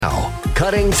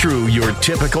cutting through your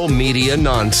typical media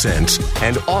nonsense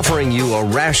and offering you a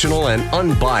rational and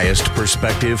unbiased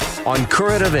perspective on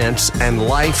current events and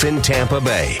life in Tampa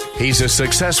Bay. He's a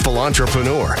successful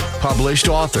entrepreneur, published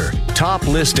author, top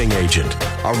listing agent,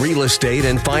 a real estate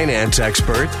and finance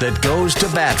expert that goes to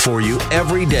bat for you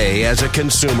every day as a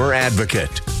consumer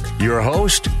advocate. Your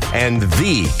host and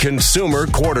the consumer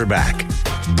quarterback,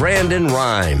 Brandon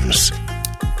Rhymes.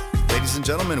 Ladies and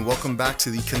gentlemen, welcome back to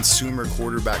the Consumer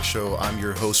Quarterback Show. I'm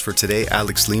your host for today,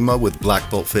 Alex Lima with Black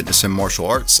Belt Fitness and Martial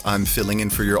Arts. I'm filling in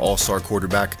for your all-star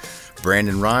quarterback,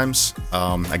 Brandon Rhymes.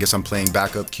 I guess I'm playing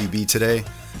backup QB today.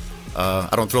 I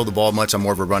don't throw the ball much. I'm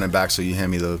more of a running back, so you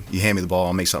hand me the ball,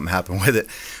 I'll make something happen with it.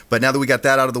 But now that we got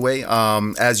that out of the way,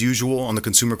 as usual on the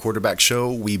Consumer Quarterback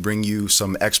Show, we bring you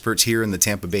some experts here in the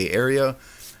Tampa Bay area,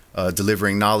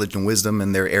 delivering knowledge and wisdom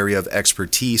in their area of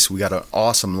expertise. We got an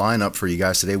awesome lineup for you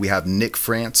guys today. We have Nick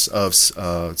France of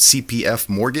CPF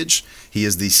Mortgage. He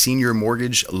is the senior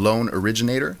mortgage loan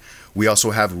originator. We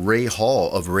also have Ray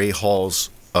Hall of Ray Hall's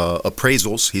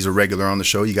Appraisals. He's a regular on the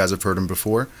show. You guys have heard him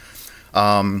before.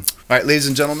 All right, ladies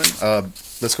and gentlemen,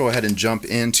 let's go ahead and jump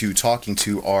into talking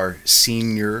to our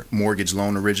senior mortgage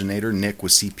loan originator, Nick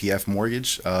with CPF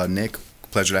Mortgage. Nick,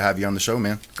 pleasure to have you on the show,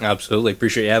 man. Absolutely.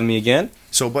 Appreciate you having me again.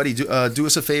 So, buddy, do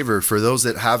us a favor. For those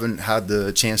that haven't had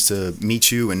the chance to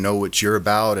meet you and know what you're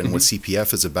about and what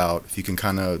CPF is about, if you can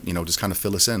kind of, just kind of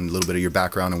fill us in a little bit of your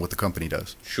background and what the company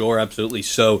does. Sure, absolutely.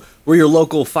 So we're your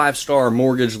local 5-star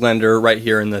mortgage lender right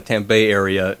here in the Tampa Bay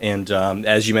area. And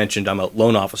as you mentioned, I'm a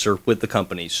loan officer with the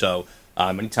company. So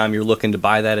anytime you're looking to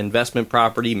buy that investment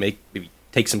property, maybe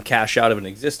take some cash out of an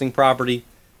existing property,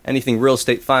 anything real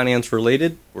estate finance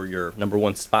related, we're your number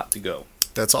one spot to go.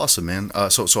 That's awesome, man.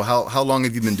 So how long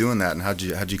have you been doing that, and how'd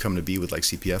you come to be with like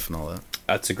CPF and all that?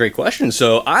 That's a great question.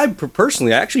 So I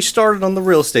actually started on the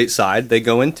real estate side. They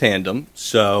go in tandem.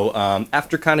 So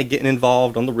after kind of getting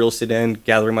involved on the real estate end,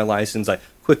 gathering my license, I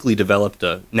quickly developed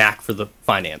a knack for the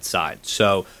finance side.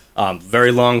 So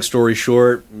very long story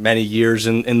short, many years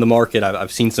in the market,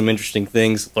 I've seen some interesting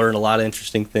things, learned a lot of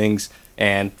interesting things,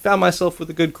 and found myself with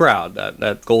a good crowd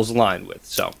that goals aligned with.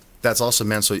 So. That's awesome,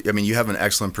 man. So, I mean, you have an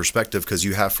excellent perspective because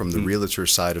you have from the realtor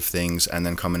side of things and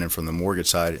then coming in from the mortgage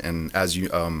side. And as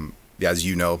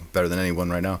you know better than anyone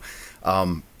right now,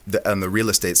 on the real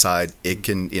estate side, it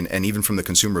can, and even from the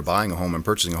consumer buying a home and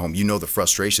purchasing a home, the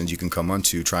frustrations you can come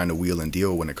onto trying to wheel and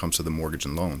deal when it comes to the mortgage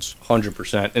and loans.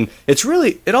 100%. And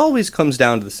it always comes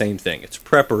down to the same thing. It's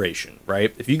preparation,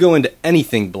 right? If you go into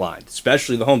anything blind,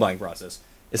 especially the home buying process,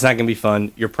 it's not going to be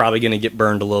fun. You're probably going to get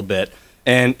burned a little bit.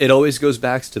 And it always goes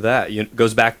back to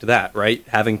that, right?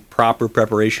 Having proper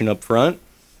preparation up front,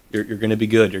 you're going to be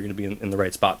good. You're going to be in the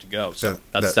right spot to go. So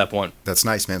that's step one. That's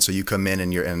nice, man. So you come in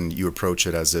and you approach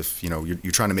it as if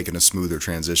you're trying to make it a smoother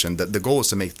transition. The goal is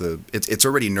to make it's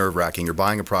already nerve wracking. You're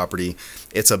buying a property.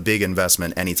 It's a big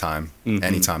investment anytime,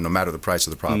 no matter the price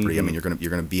of the property. I mean, you're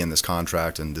gonna be in this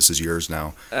contract and this is yours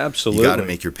now. Absolutely. You got to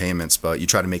make your payments, but you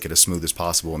try to make it as smooth as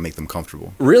possible and make them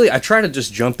comfortable. Really, I try to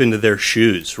just jump into their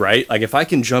shoes, right? Like if I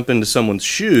can jump into someone's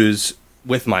shoes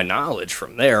with my knowledge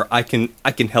from there, I can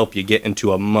help you get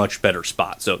into a much better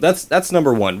spot. So that's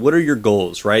number one. What are your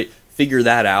goals, right? Figure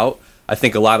that out. I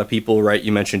think a lot of people, right,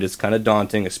 you mentioned it's kind of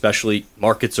daunting, especially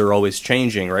markets are always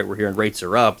changing, right? We're hearing rates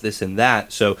are up, this and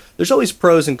that. So there's always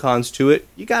pros and cons to it.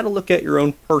 You got to look at your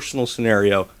own personal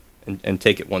scenario and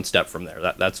take it one step from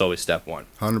there. That's always step one.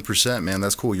 100%, man.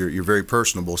 That's cool. You're very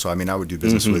personable. So, I mean, I would do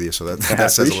business with you. So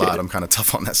that says a lot. I'm kind of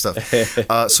tough on that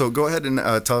stuff. So go ahead and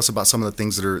tell us about some of the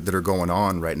things that are going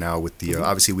on right now with the,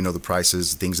 obviously we know the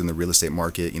prices, things in the real estate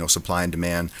market, supply and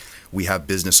demand. We have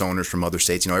business owners from other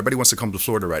states. Everybody wants to come to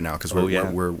Florida right now because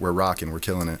we're rocking, we're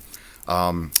killing it.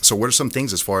 So what are some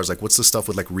things as far as like what's the stuff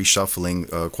with like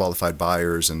reshuffling qualified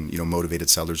buyers and motivated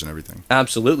sellers and everything?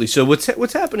 Absolutely. So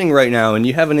what's happening right now, and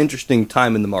you have an interesting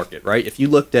time in the market, right? If you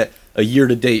looked at a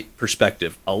year-to-date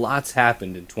perspective, a lot's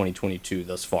happened in 2022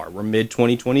 thus far. We're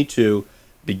mid-2022,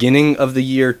 beginning of the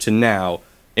year to now.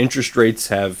 Interest rates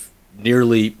have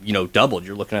nearly doubled.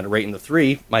 You're looking at a rate in the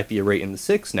 3, might be a rate in the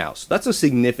 6 now. So that's a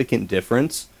significant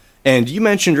difference. And you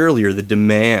mentioned earlier the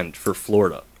demand for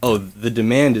Florida. Oh, the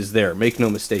demand is there. Make no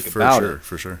mistake about it.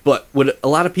 For sure. But what a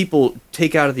lot of people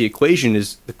take out of the equation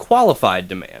is the qualified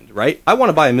demand, right? I want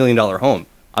to buy $1 million home.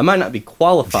 I might not be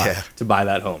qualified to buy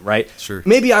that home, right? Sure.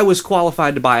 Maybe I was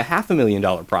qualified to buy a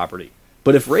 $500,000 property.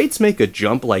 But if rates make a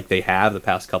jump like they have the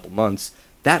past couple months,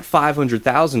 that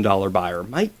 $500,000 buyer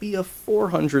might be a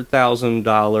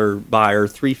 $400,000 buyer,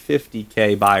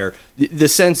 $350K buyer. The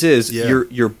sense is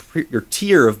your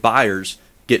tier of buyers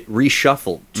get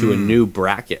reshuffled to a new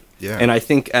bracket. Yeah. And I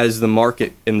think as the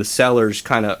market and the sellers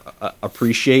kind of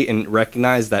appreciate and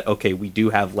recognize that, okay, we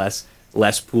do have less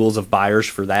pools of buyers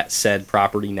for that said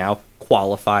property now,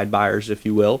 qualified buyers, if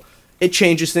you will, it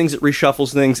changes things, it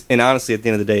reshuffles things, and honestly, at the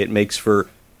end of the day, it makes for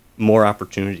more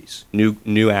opportunities,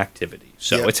 new activity.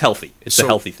 So it's healthy. It's a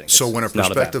healthy thing. So when a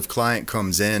prospective client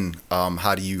comes in,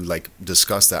 how do you like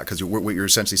discuss that? Because what you're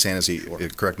essentially saying is,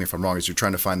 correct me if I'm wrong, is you're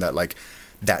trying to find that like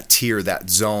that tier, that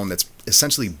zone that's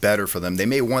essentially better for them. They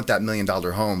may want that $1 million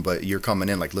home, but you're coming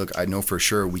in like, look, I know for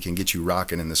sure we can get you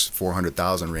rocking in this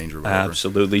 400,000 range or whatever.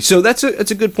 Absolutely. So that's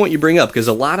a good point you bring up, because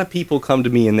a lot of people come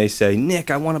to me and they say, Nick,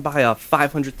 I want to buy a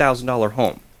 $500,000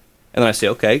 home. And then I say,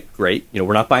 okay, great.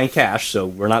 We're not buying cash, so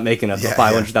we're not making a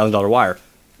 $500,000 wire.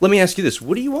 Let me ask you this.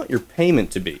 What do you want your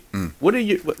payment to be? What are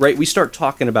you, right? We start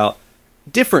talking about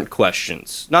different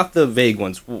questions, not the vague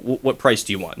ones. What price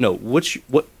do you want? No,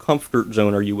 what comfort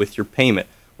zone are you with your payment?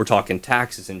 We're talking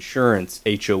taxes, insurance,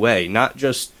 HOA, not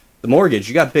just the mortgage.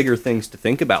 You got bigger things to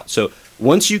think about. So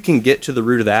once you can get to the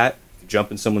root of that, jump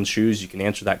in someone's shoes, you can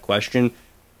answer that question,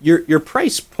 your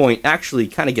price point actually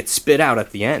kind of gets spit out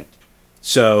at the end.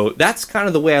 So that's kind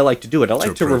of the way I like to do it. I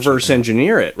like to reverse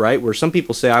engineer it, right? Where some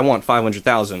people say, I want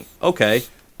 $500,000. Okay.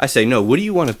 I say, no, what do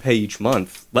you want to pay each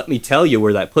month? Let me tell you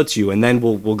where that puts you, and then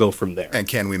we'll go from there. And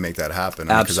can we make that happen?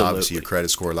 Absolutely. Because obviously your credit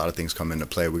score, a lot of things come into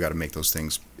play. We got to make those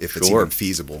things, if it's even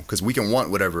feasible. Because we can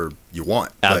want whatever you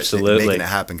want. Absolutely. But making it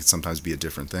happen can sometimes be a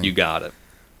different thing. You got it.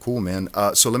 Cool, man.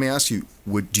 So let me ask you,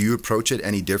 do you approach it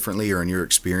any differently, or in your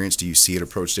experience, do you see it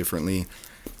approached differently?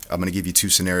 I'm going to give you two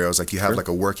scenarios. Like you have like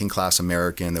a working class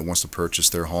American that wants to purchase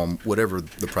their home, whatever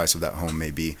the price of that home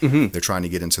may be. They're trying to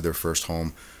get into their first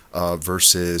home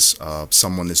versus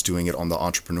someone that's doing it on the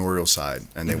entrepreneurial side,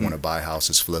 and they want to buy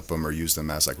houses, flip them, or use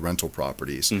them as like rental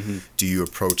properties. Do you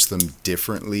approach them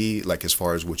differently, like as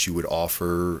far as what you would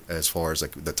offer, as far as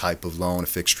like the type of loan, a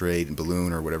fixed rate, and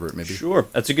balloon, or whatever it may be? Sure.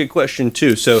 That's a good question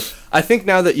too. So I think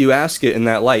now that you ask it in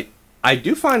that light, I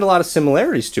do find a lot of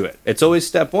similarities to it. It's always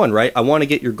step one, right? I want to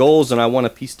get your goals, and I want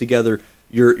to piece together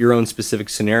your own specific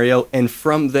scenario. And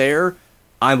from there,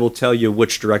 I will tell you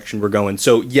which direction we're going.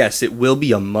 So yes, it will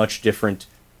be a much different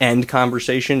end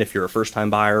conversation if you're a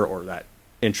first-time buyer or that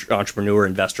entrepreneur,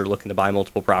 investor looking to buy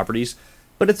multiple properties.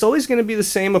 But it's always going to be the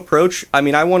same approach. I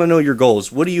mean, I want to know your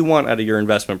goals. What do you want out of your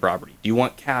investment property? Do you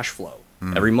want cash flow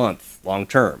every month, long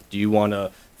term? Do you want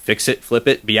to fix it, flip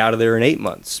it, be out of there in 8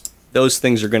 months? Those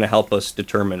things are going to help us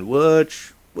determine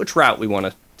which route we want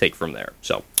to take from there.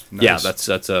 So, nice. Yeah, that's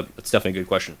definitely a good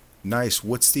question. Nice.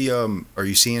 What's the are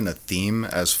you seeing a theme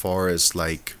as far as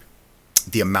like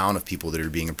the amount of people that are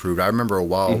being approved? I remember a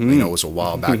while, it was a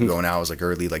while back ago now. It was like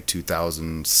early like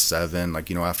 2007, like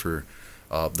after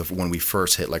when we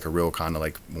first hit like a real kind of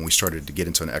like when we started to get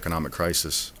into an economic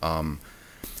crisis.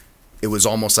 It was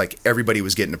almost like everybody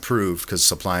was getting approved because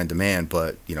supply and demand,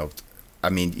 but I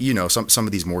mean, some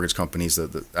of these mortgage companies.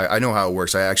 I know how it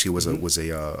works. I actually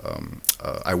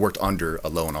I worked under a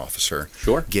loan officer,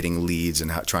 getting leads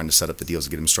and trying to set up the deals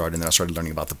to get them started. And then I started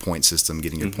learning about the point system,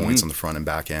 getting your points on the front and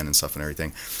back end and stuff and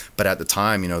everything. But at the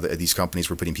time, these companies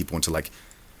were putting people into like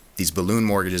these balloon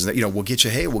mortgages. That we'll get you,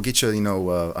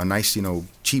 a nice,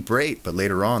 cheap rate, but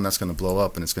later on that's going to blow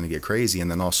up and it's going to get crazy.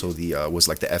 And then also was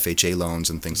like the FHA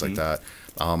loans and things like that.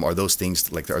 Are those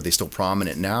things like are they still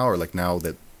prominent now, or like now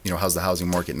that? How's the housing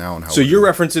market now? And how? So you're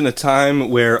referencing a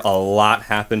time where a lot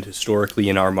happened historically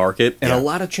in our market, and a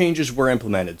lot of changes were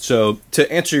implemented. So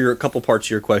to answer a couple parts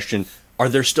of your question, are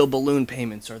there still balloon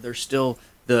payments? Are there still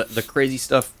the crazy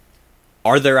stuff?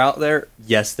 Are they out there?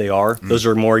 Yes, they are. Those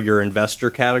are more your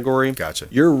investor category. Gotcha.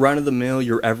 Your run-of-the-mill,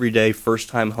 your everyday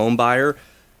first-time home buyer.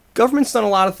 Government's done a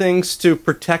lot of things to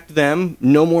protect them.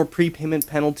 No more prepayment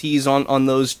penalties on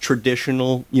those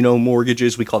traditional,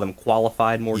 mortgages. We call them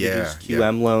qualified mortgages,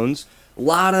 QM loans. A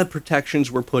lot of protections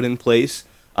were put in place.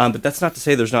 But that's not to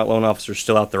say there's not loan officers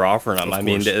still out there offering them. I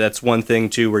mean, that's one thing,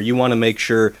 too, where you want to make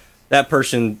sure that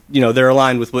person, they're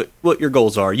aligned with what your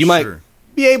goals are. You might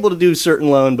be able to do a certain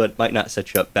loan, but might not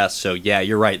set you up best. So, yeah,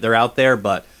 you're right. They're out there.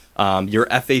 But your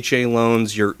FHA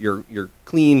loans, your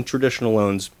clean traditional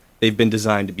loans, they've been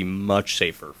designed to be much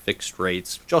safer. Fixed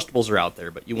rates. Adjustables are out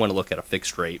there, but you want to look at a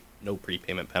fixed rate, no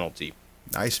prepayment penalty.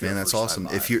 Nice, man. That's awesome.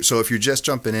 If you're just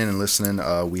jumping in and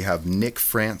listening, we have Nick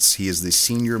France. He is the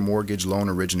senior mortgage loan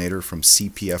originator from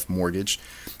CPF Mortgage.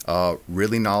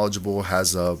 Really knowledgeable.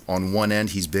 Has on one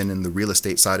end, he's been in the real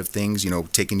estate side of things,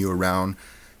 taking you around,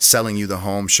 selling you the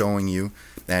home, showing you,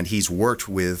 and he's worked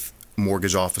with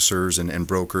mortgage officers and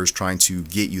brokers trying to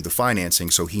get you the financing,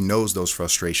 so he knows those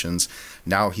frustrations.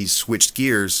 Now he's switched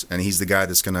gears, and he's the guy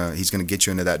that's gonna get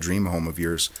you into that dream home of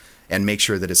yours and make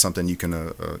sure that it's something you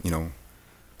can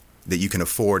that you can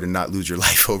afford and not lose your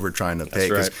life over trying to pay.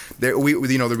 That's Because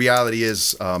the reality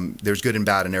is there's good and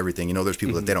bad in everything. There's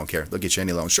people that they don't care. They'll get you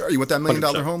any loan. Sure, you want that $1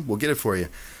 million home? We'll get it for you.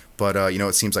 But,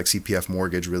 it seems like CPF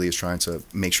Mortgage really is trying to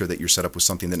make sure that you're set up with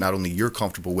something that not only you're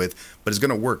comfortable with, but is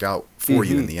going to work out for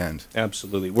you in the end.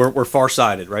 Absolutely. We're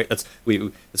far-sighted, right? That's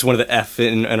one of the F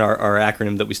in our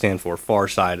acronym that we stand for.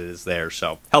 Far-sighted is there.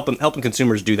 So helping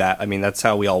consumers do that, I mean, that's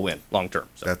how we all win long-term.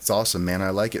 So. That's awesome, man.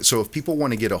 I like it. So if people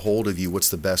want to get a hold of you, what's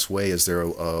the best way? Is there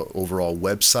a overall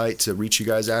website to reach you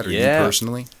guys at, or you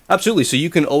personally? Absolutely. So you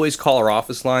can always call our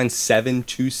office line,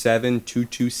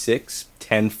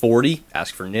 727-226-1040.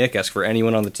 Ask for Nick, ask for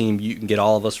anyone on the team. You can get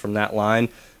all of us from that line.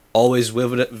 Always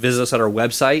visit us at our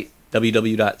website,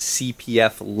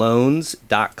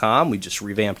 www.cpfloans.com. We just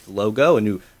revamped the logo, a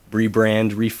new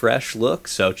rebrand, refresh look.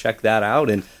 So check that out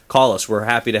and call us. We're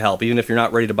happy to help. Even if you're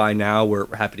not ready to buy now,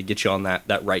 we're happy to get you on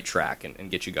that right track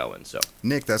and get you going. So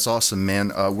Nick, that's awesome, man.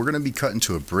 We're going to be cutting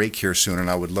to a break here soon, and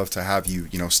I would love to have you,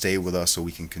 stay with us so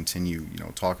we can continue,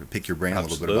 pick your brain a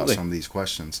little bit about some of these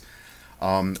questions.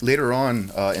 Later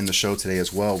on in the show today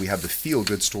as well, we have the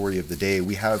feel-good story of the day.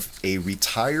 We have a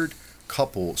retired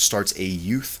couple starts a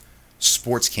youth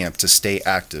sports camp to stay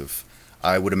active.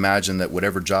 I would imagine that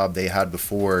whatever job they had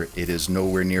before, it is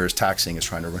nowhere near as taxing as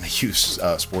trying to run a youth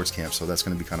sports camp. So that's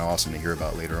going to be kind of awesome to hear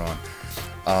about later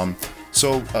on.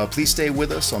 So please stay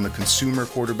with us on the Consumer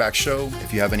Quarterback Show.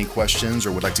 If you have any questions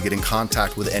or would like to get in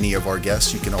contact with any of our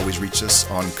guests, you can always reach us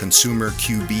on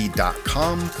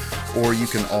consumerqb.com, or you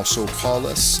can also call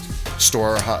us. Store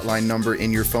our hotline number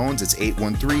in your phones. It's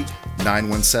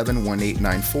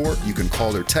 813-917-1894. You can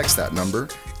call or text that number,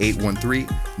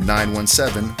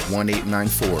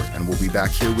 813-917-1894, and we'll be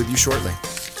back here with you shortly.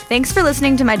 Thanks for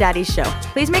listening to My Daddy's Show.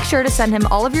 Please make sure to send him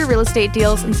all of your real estate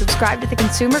deals and subscribe to the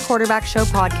Consumer Quarterback Show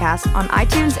podcast on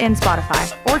iTunes and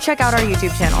Spotify, or check out our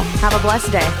YouTube channel. Have a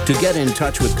blessed day. To get in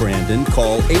touch with Brandon,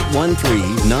 call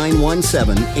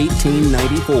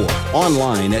 813-917-1894.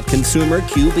 Online at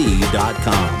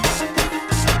consumerqb.com.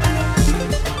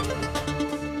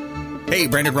 Hey,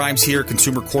 Brandon Rhymes here,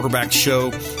 Consumer Quarterback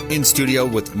Show, in studio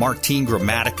with Martin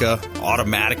Gramatica,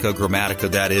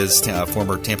 that is,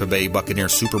 former Tampa Bay Buccaneer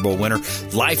Super Bowl winner,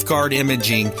 Lifeguard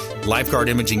Imaging,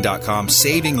 lifeguardimaging.com,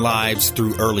 saving lives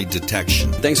through early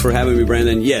detection. Thanks for having me,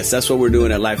 Brandon. Yes, that's what we're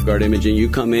doing at Lifeguard Imaging. You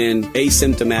come in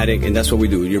asymptomatic, and that's what we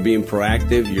do. You're being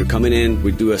proactive. You're coming in.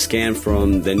 We do a scan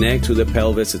from the neck to the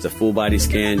pelvis. It's a full body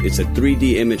scan. It's a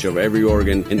 3D image of every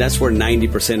organ, and that's where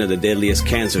 90% of the deadliest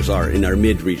cancers are, in our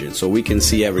mid region. So we can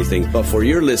see everything. But for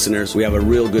your listeners, we have a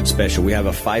real good special. We have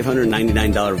a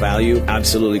 $599 value,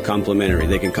 absolutely complimentary.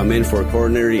 They can come in for a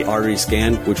coronary artery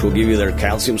scan, which will give you their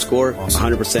calcium score,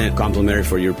 100% complimentary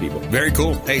for your people. Very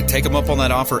cool. Hey, take them up on that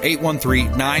offer,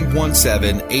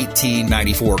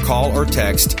 813-917-1894. Call or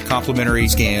text, complimentary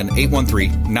scan,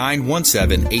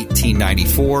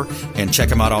 813-917-1894, and check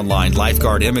them out online,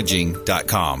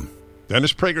 lifeguardimaging.com.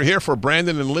 Dennis Prager here for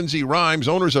Brandon and Lindsay Rhymes,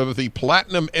 owners of the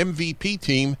Platinum MVP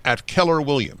team at Keller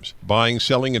Williams. Buying,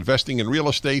 selling, investing in real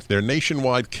estate, their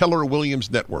nationwide Keller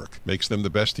Williams network makes them the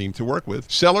best team to work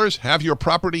with. Sellers, have your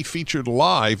property featured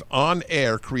live on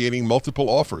air, creating multiple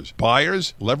offers.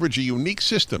 Buyers, leverage a unique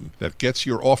system that gets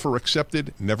your offer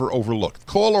accepted, never overlooked.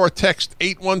 Call or text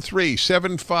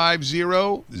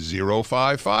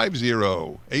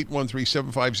 813-750-0550,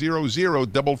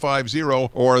 813-750-0550,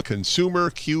 or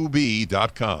consumerqb.com.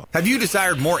 Have you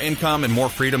desired more income and more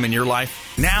freedom in your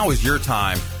life? Now is your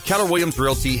time. Keller Williams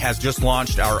Realty has just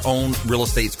launched our own real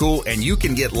estate school, and you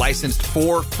can get licensed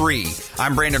for free.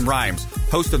 I'm Brandon Rhymes,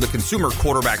 host of the Consumer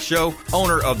Quarterback Show,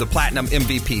 owner of the Platinum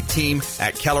MVP team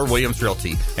at Keller Williams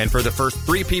Realty. And for the first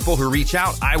 3 people who reach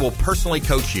out, I will personally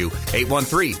coach you.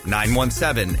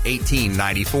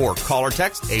 813-917-1894. Call or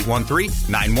text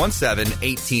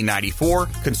 813-917-1894.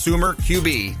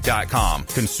 ConsumerQB.com.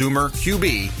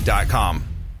 ConsumerQB.com.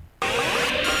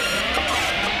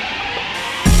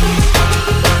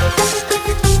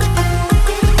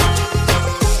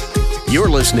 You're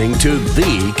listening to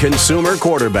The Consumer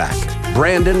Quarterback,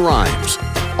 Brandon Rhymes,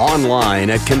 online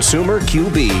at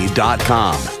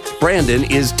consumerqb.com. Brandon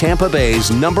is Tampa Bay's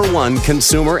 #1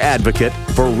 consumer advocate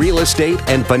for real estate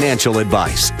and financial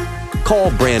advice.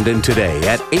 Call Brandon today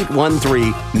at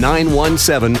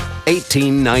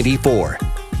 813-917-1894.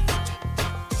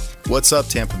 What's up,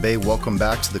 Tampa Bay? Welcome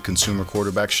back to the Consumer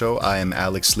Quarterback Show. I am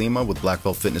Alex Lima with Black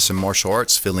Belt Fitness and Martial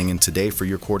Arts, filling in today for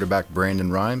your quarterback, Brandon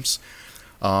Rhymes.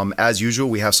 As usual,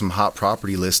 we have some hot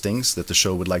property listings that the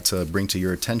show would like to bring to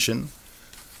your attention.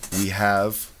 We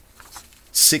have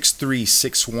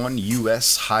 6361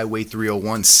 US Highway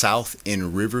 301 South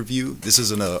in Riverview. This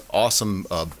is an awesome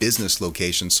business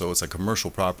location, so it's a commercial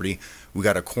property. We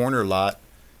got a corner lot.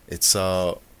 It's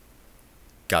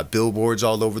got billboards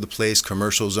all over the place,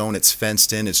 commercial zone. It's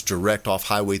fenced in. It's direct off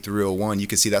Highway 301. You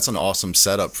can see that's an awesome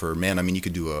setup for, man, I mean, you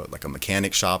could do a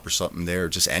mechanic shop or something there,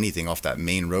 just anything off that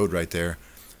main road right there.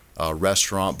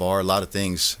 Restaurant, bar, a lot of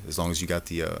things, as long as you got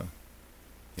the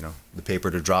the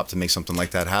paper to drop to make something like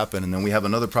that happen. And then we have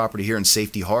another property here in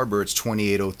Safety Harbor. It's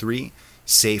 2803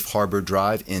 Safe Harbor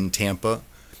Drive in Tampa.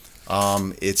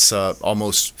 It's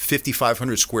almost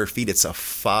 5,500 square feet. It's a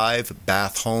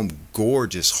 5-bath home,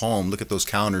 gorgeous home. Look at those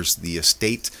counters. The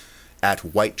estate at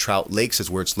White Trout Lakes is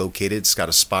where it's located. It's got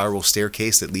a spiral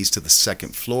staircase that leads to the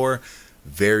second floor.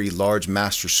 Very large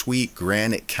master suite,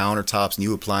 granite countertops,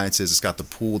 new appliances. It's got the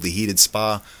pool, the heated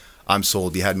spa. I'm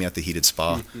sold. You had me at the heated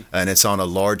spa. And it's on a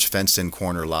large fenced-in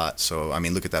corner lot. So, I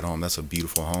mean, look at that home. That's a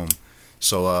beautiful home.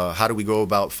 So how do we go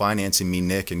about financing me,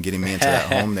 Nick, and getting me into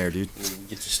that home there, dude? Get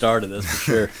you started, that's for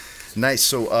sure. Nice.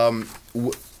 So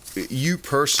you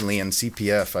personally and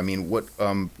CPF, I mean,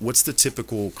 what's the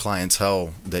typical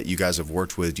clientele that you guys have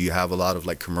worked with? Do you have a lot of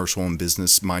like commercial and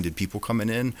business-minded people coming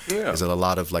in? Yeah. Is it a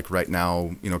lot of like right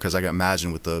now, because I can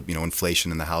imagine with the,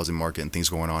 inflation in the housing market and things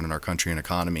going on in our country and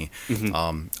economy,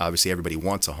 obviously everybody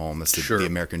wants a home. That's the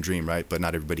American dream, right? But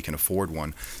not everybody can afford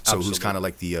one. So Absolutely. Who's kind of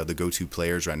like the go-to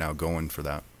players right now going for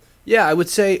that? Yeah, I would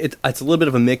say it's a little bit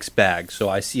of a mixed bag. So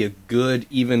I see a good,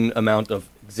 even amount of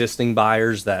existing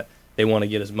buyers that they want to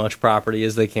get as much property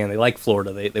as they can. They like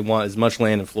Florida. They want as much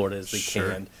land in Florida as they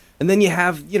can. And then you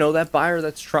have, that buyer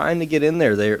that's trying to get in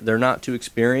there. They're not too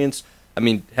experienced. I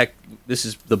mean, heck, this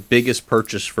is the biggest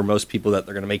purchase for most people that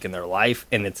they're going to make in their life,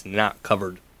 and it's not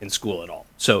covered in school at all.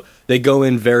 So they go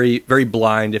in very, very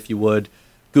blind, if you would.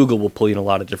 Google will pull you in a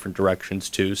lot of different directions,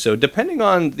 too. So depending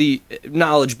on the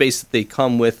knowledge base that they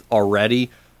come with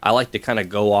already, I like to kind of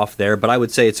go off there, but I would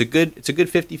say it's a good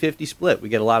 50-50 split. We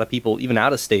get a lot of people, even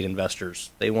out-of-state investors.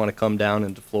 They want to come down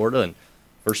into Florida, and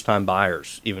first-time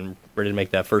buyers, even ready to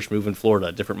make that first move in Florida,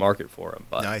 a different market for them.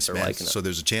 But nice, man. So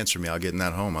there's a chance for me. I'll get in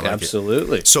that home. I like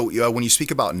Absolutely. It. So when you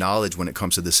speak about knowledge when it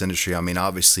comes to this industry, I mean,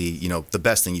 obviously, the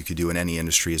best thing you could do in any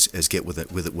industry is get with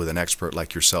an expert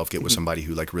like yourself, get with somebody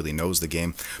who like really knows the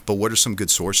game. But what are some good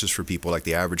sources for people like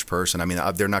the average person? I mean,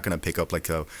 they're not going to pick up like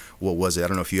what was it? I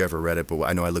don't know if you ever read it, but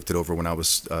I know I looked it over when I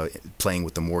was playing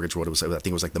with the mortgage. What it was, I think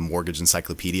it was like the Mortgage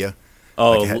Encyclopedia.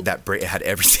 Oh, like it had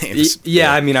everything.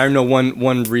 Yeah, I mean, I know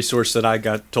one resource that I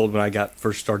got told when I got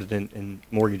first started in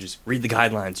mortgages: read the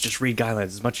guidelines. Just read guidelines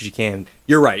as much as you can.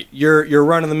 You're right. You're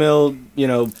run of the mill,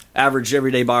 average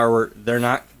everyday borrower.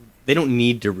 They don't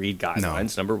need to read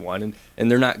guidelines. No. Number one, and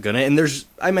they're not gonna. And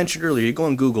I mentioned earlier, you go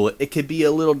on Google, it could be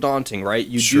a little daunting, right?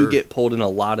 You do get pulled in a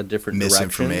lot of different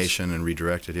misinformation and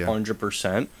redirected. Yeah,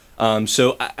 100%.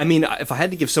 So, I mean, if I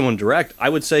had to give someone direct, I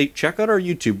would say check out our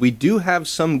YouTube. We do have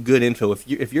some good info.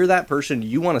 If you're that person,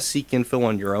 you want to seek info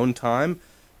on your own time,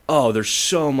 there's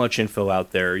so much info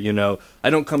out there. I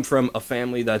don't come from a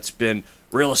family that's been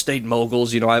real estate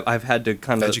moguls. I've had to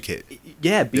kind of educate.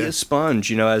 Yeah, be a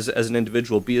sponge, as an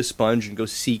individual, be a sponge and go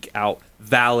seek out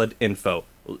valid info.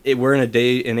 We're in a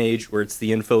day and age where it's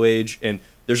the info age, and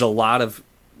there's a lot of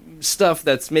stuff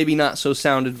that's maybe not so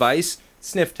sound advice.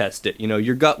 Sniff test it.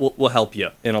 Your gut will help you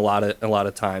in a lot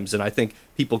of times, and I think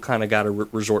people kind of got to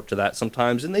resort to that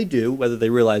sometimes, and they do, whether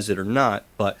they realize it or not.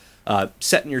 But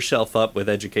setting yourself up with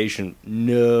education,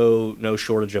 no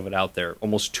shortage of it out there.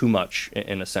 Almost too much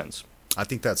in a sense. I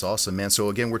think that's awesome, man. So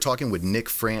again, we're talking with Nick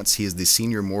France. He is the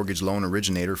senior mortgage loan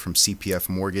originator from CPF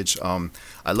Mortgage.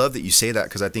 I love that you say that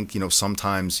because I think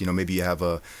sometimes maybe you have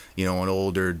an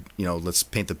older let's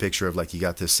paint the picture of like you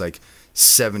got this like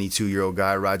 72-year-old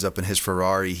guy rides up in his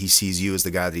Ferrari. He sees you as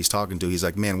the guy that he's talking to. He's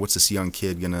like, man, what's this young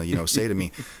kid gonna say to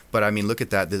me? But I mean, look at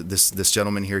that. This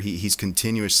gentleman here, he's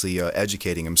continuously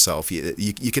educating himself.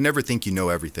 You can never think you know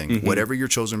everything. Whatever your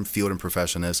chosen field and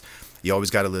profession is, you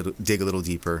always got to dig a little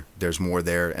deeper. There's more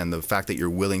there, and the fact that you're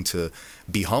willing to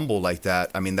be humble like that,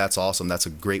 I mean, that's awesome. That's a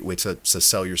great way to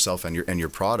sell yourself and your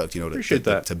product.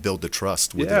 To build the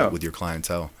trust with your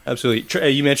clientele. Absolutely.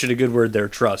 You mentioned a good word there,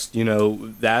 trust.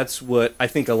 That's what I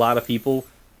think a lot of people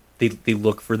they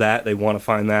look for. That they want to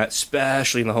find that,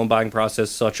 especially in the home buying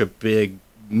process. Such a big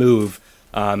move,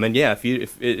 and yeah,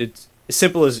 if it's as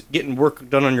simple as getting work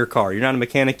done on your car. You're not a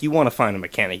mechanic. You want to find a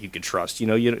mechanic you can trust.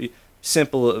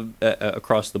 Simple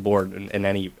across the board in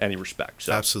any respect.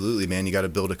 So. Absolutely, man. You got to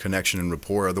build a connection and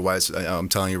rapport. Otherwise, I'm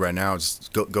telling you right now,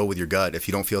 just go with your gut. If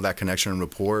you don't feel that connection and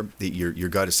rapport, your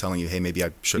gut is telling you, hey, maybe I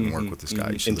shouldn't work with this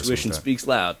guy. Intuition speaks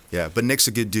loud. Yeah, but Nick's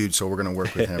a good dude, so we're going to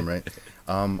work with him, right?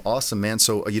 Awesome, man.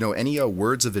 So, any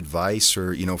words of advice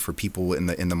or, for people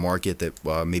in the market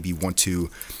that maybe want to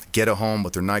get a home,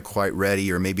 but they're not quite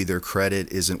ready, or maybe their credit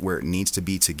isn't where it needs to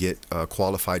be to get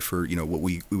qualified for, what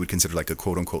we would consider like a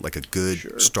quote unquote, like a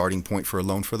good starting point for a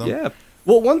loan for them? Yeah.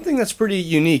 Well, one thing that's pretty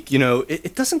unique,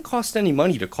 it doesn't cost any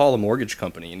money to call a mortgage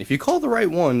company. And if you call the right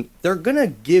one, they're going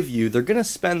to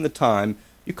spend the time.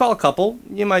 You call a couple,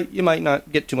 you might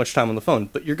not get too much time on the phone,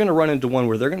 but you're going to run into one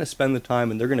where they're going to spend the time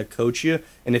and they're going to coach you.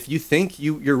 And if you think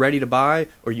you're ready to buy,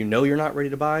 or you're not ready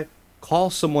to buy, call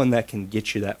someone that can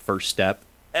get you that first step.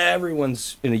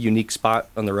 Everyone's in a unique spot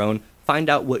on their own. Find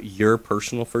out what your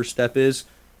personal first step is.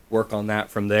 Work on that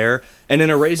from there. And in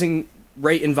a raising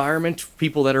rate environment,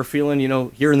 people that are feeling,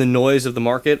 hearing the noise of the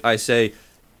market, I say,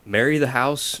 marry the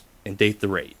house and date the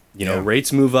rate.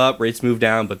 Rates move up, rates move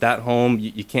down, but that home,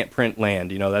 you can't print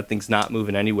land. That thing's not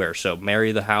moving anywhere. So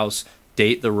marry the house,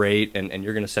 date the rate, and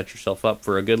you're going to set yourself up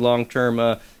for a good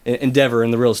long-term endeavor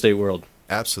in the real estate world.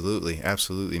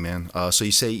 Absolutely, man. So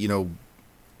you say,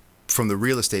 from the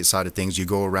real estate side of things, you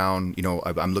go around,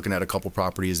 I'm looking at a couple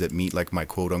properties that meet like my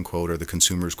quote unquote, or the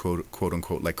consumer's quote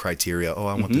unquote, like criteria. Oh,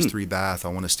 I want this 3-bath. I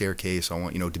want a staircase. I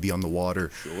want, to be on the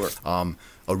water. Sure.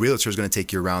 A realtor is going to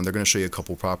take you around. They're going to show you a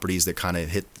couple properties that kind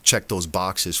of check those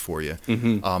boxes for you.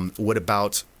 What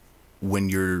about when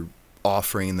you're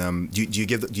offering them? Do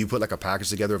you put like a package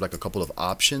together of like a couple of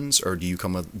options, or do you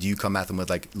come at them with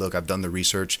like, look, I've done the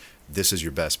research. This is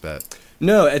your best bet?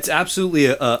 No, it's absolutely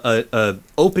a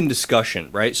open discussion,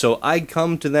 right? So I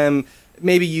come to them.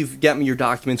 Maybe you've got me your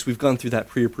documents. We've gone through that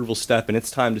pre-approval step, and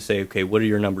it's time to say, okay, what are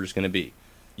your numbers going to be?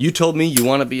 You told me you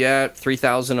want to be at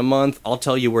 $3,000 a month. I'll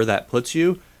tell you where that puts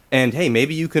you. And hey,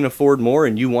 maybe you can afford more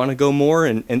and you want to go more.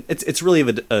 And it's really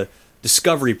a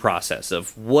discovery process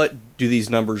of what do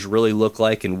these numbers really look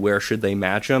like and where should they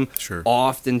match them. Sure.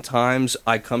 Oftentimes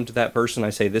I come to that person, I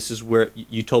say, this is where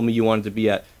you told me you wanted to be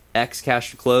at X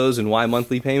cash to close and Y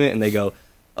monthly payment. And they go,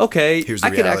 okay, here's the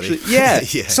reality. Could actually, yeah.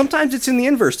 Yeah. Sometimes it's in the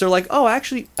inverse. They're like, oh,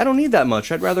 actually, I don't need that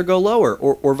much. I'd rather go lower,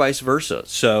 or vice versa.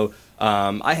 So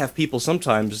I have people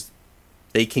sometimes,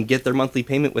 they can get their monthly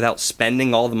payment without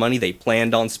spending all the money they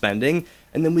planned on spending.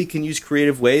 And then we can use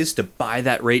creative ways to buy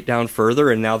that rate down further.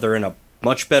 And now they're in a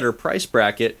much better price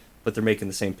bracket, but they're making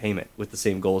the same payment with the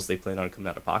same goals they plan on coming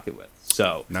out of pocket with.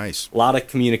 So nice. A lot of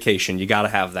communication. You got to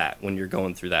have that when you're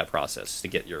going through that process to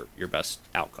get your best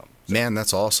outcome. So. Man,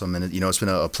 that's awesome. And, it's been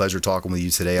a pleasure talking with you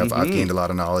today. I've gained a lot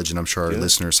of knowledge, and I'm sure our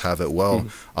listeners have it well.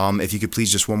 If you could please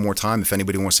just one more time, if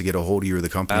anybody wants to get a hold of you or the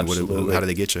company, how do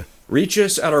they get you? Reach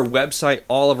us at our website.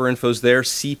 All of our info's there,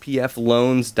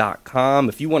 cpfloans.com.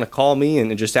 If you want to call me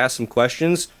and just ask some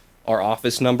questions, our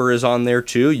office number is on there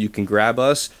too. You can grab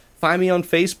us. Find me on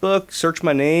Facebook, search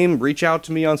my name, reach out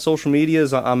to me on social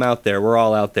medias. I'm out there. We're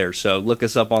all out there. So look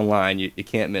us up online. You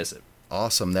can't miss it.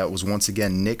 Awesome. That was once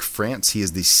again Nick France. He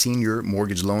is the senior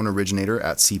mortgage loan originator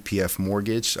at CPF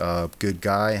Mortgage. Good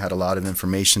guy. Had a lot of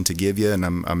information to give you, and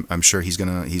I'm sure he's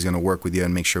gonna work with you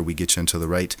and make sure we get you into the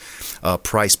right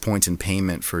price point and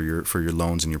payment for your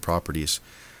loans and your properties.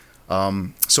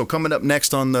 So coming up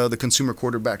next on the Consumer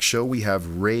Quarterback Show, we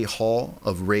have Ray Hall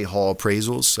of Ray Hall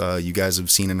Appraisals. You guys have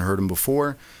seen and heard him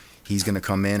before. He's going to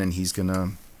come in and he's going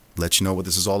to let you know what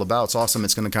this is all about. It's awesome.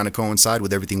 It's going to kind of coincide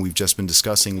with everything we've just been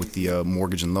discussing with the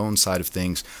mortgage and loan side of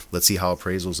things. Let's see how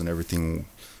appraisals and everything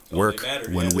work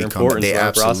when we come. They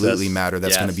absolutely matter.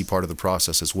 That's going to be part of the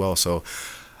process as well. So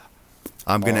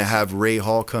I'm going to have Ray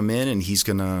Hall come in, and he's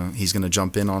going to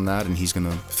jump in on that, and he's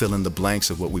going to fill in the blanks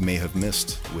of what we may have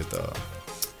missed with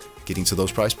getting to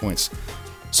those price points.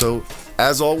 So,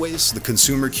 as always,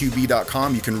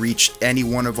 theconsumerqb.com, you can reach any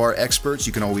one of our experts.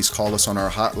 You can always call us on our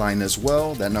hotline as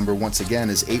well. That number, once again,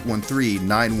 is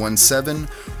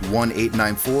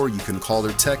 813-917-1894. You can call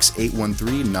or text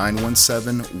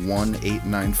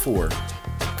 813-917-1894.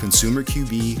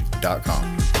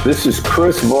 consumerqb.com. This is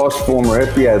Chris Voss, former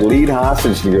FBI lead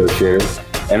hostage negotiator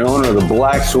and owner of the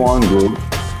Black Swan Group,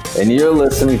 and you're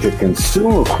listening to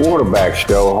Consumer Quarterback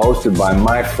Show hosted by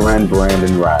my friend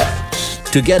Brandon Ryan.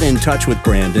 To get in touch with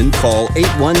Brandon, call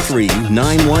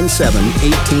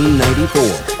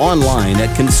 813-917-1894. Online at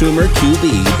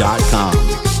consumerqb.com.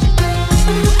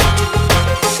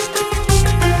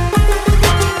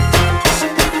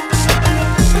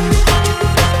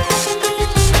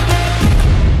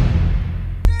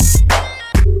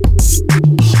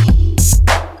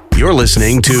 You're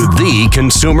listening to The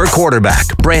Consumer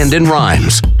Quarterback, Brandon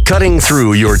Rhymes, cutting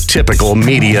through your typical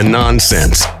media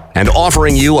nonsense and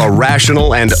offering you a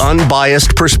rational and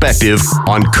unbiased perspective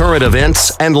on current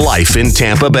events and life in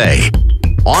Tampa Bay.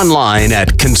 Online at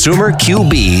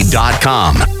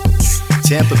consumerqb.com.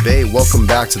 Tampa Bay, welcome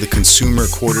back to the Consumer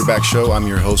Quarterback Show. I'm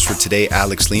your host for today,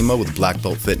 Alex Lima with Black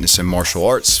Belt Fitness and Martial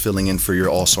Arts, filling in for your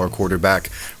all-star quarterback,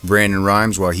 Brandon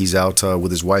Rhymes, while he's out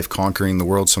with his wife conquering the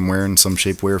world somewhere in some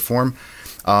shape, way, or form.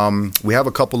 We have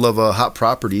a couple of hot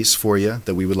properties for you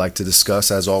that we would like to discuss,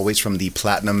 as always, from the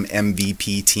Platinum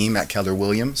MVP team at Keller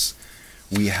Williams.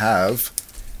 We have,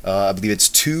 I believe it's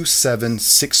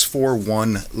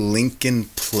 27641 Lincoln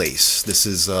Place. This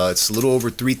is it's a little over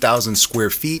 3,000 square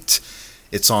feet.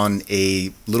 It's on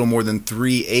a little more than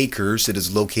 3 acres. It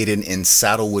is located in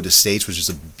Saddlewood Estates, which is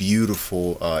a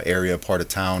beautiful area, part of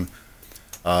town.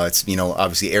 It's,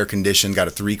 obviously air conditioned, got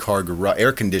a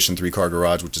air conditioned 3-car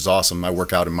garage, which is awesome. I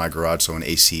work out in my garage, so an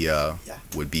AC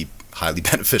would be highly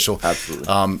beneficial.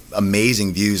 Absolutely.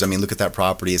 Amazing views. I mean, look at that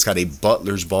property. It's got a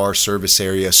butler's bar, service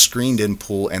area, screened-in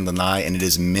pool, and lanai, and it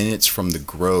is minutes from the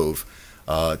Grove,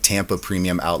 Tampa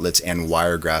Premium Outlets, and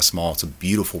Wiregrass Mall. It's a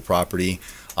beautiful property.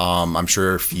 I'm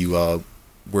sure if you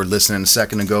were listening a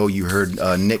second ago, you heard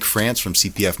Nick France from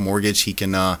CPF Mortgage. He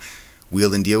can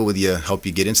wheel and deal with you, help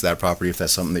you get into that property if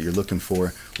that's something that you're looking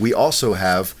for. We also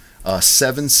have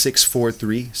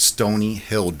 7643 Stony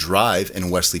Hill Drive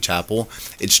in Wesley Chapel.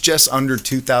 It's just under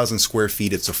 2,000 square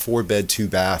feet. It's a 4-bed,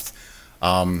 2-bath.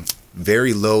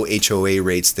 Very low HOA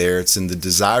rates there. It's in the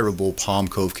desirable Palm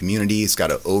Cove community. It's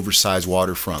got an oversized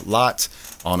waterfront lot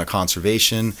on a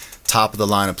conservation, top of the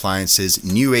line appliances,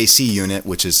 new AC unit,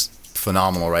 which is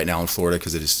phenomenal right now in Florida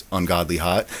because it is ungodly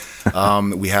hot.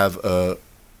 We have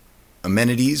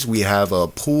amenities. We have a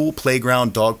pool,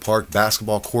 playground, dog park,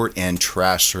 basketball court, and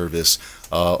trash service.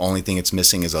 Only thing it's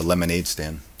missing is a lemonade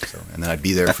stand. And then I'd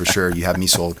be there for sure. You have me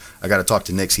sold. I got to talk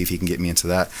to Nick, see if he can get me into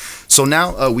that. So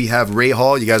now we have Ray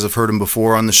Hall. You guys have heard him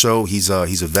before on the show. He's a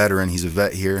veteran. He's a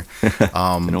vet here.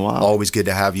 Been a while. Always good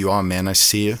to have you on, man. Nice to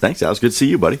see you. Thanks, Alex. Good to see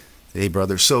you, buddy. Hey,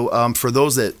 brother. So for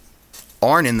those that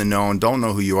aren't in the know and don't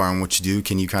know who you are and what you do,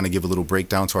 can you kind of give a little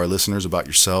breakdown to our listeners about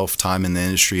yourself, time in the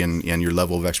industry, and your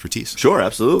level of expertise? Sure,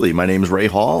 absolutely. My name is Ray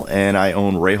Hall, and I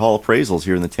own Ray Hall Appraisals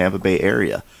here in the Tampa Bay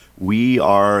area. We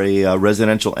are a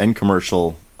residential and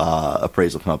commercial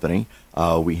appraisal company.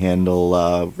 We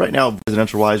handle, right now,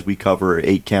 residential-wise, we cover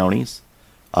 8 counties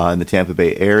in the Tampa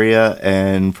Bay area,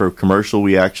 and for commercial,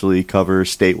 we actually cover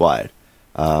statewide.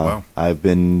 Wow. I've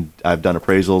done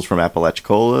appraisals from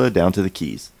Apalachicola down to the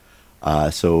Keys.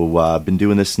 So I've been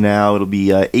doing this now. It'll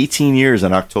be 18 years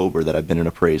in October that I've been an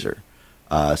appraiser.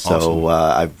 Awesome.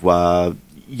 I've on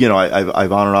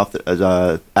and off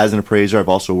as an appraiser. I've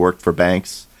also worked for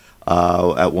banks.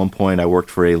 At one point, I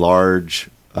worked for a large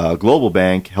global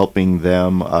bank, helping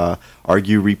them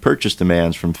argue repurchase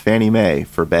demands from Fannie Mae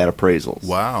for bad appraisals.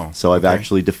 Wow. So I've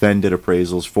actually defended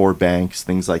appraisals for banks,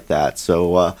 things like that.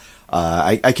 So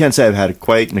I can say I've had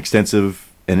quite an extensive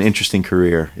and interesting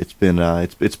career. It's been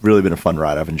it's really been a fun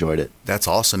ride. I've enjoyed it. That's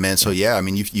awesome, man. So yeah, I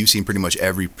mean, you've seen pretty much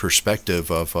every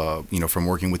perspective of from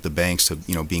working with the banks to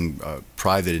being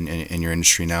private in your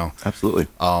industry now. Absolutely.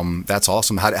 That's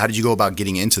awesome. How did you go about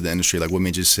getting into the industry? Like, what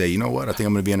made you say, you know what, I think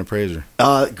I'm going to be an appraiser?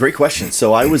 Great question.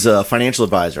 So I was a financial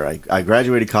advisor. I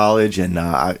graduated college, and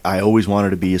I always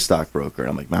wanted to be a stockbroker.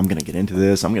 I'm like, I'm going to get into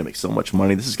this. I'm going to make so much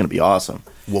money. This is going to be awesome.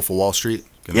 Wolf of Wall Street.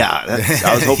 Yeah,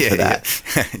 I was hoping for that.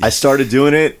 Yeah. I started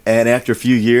doing it, and after a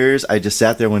few years, I just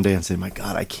sat there one day and said, my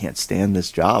God, I can't stand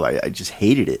this job. I just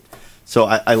hated it. So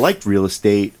I liked real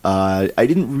estate. I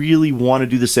didn't really want to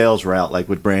do the sales route like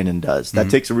what Brandon does.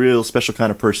 That takes a real special kind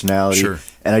of personality, sure.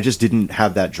 And I just didn't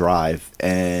have that drive.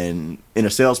 And in a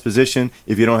sales position,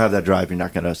 if you don't have that drive, you're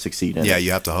not going to succeed in it. Yeah,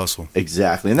 you have to hustle.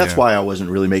 Exactly, and that's why I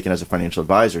wasn't really making as a financial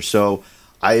advisor. So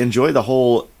I enjoy the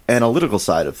whole analytical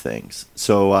side of things.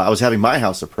 So I was having my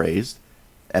house appraised,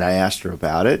 and I asked her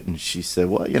about it, and she said,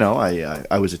 well,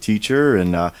 I was a teacher,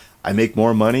 and I make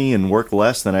more money and work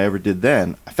less than I ever did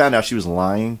then. I found out she was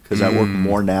lying because I work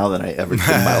more now than I ever did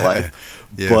in my life.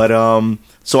 Yeah. But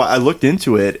so I looked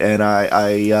into it, and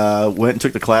I went and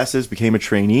took the classes, became a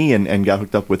trainee, and got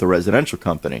hooked up with a residential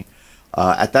company.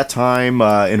 At that time,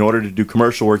 in order to do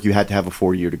commercial work, you had to have a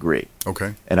 4-year degree.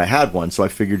 Okay. And I had one, so I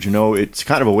figured, it's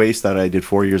kind of a waste that I did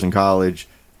 4 years in college,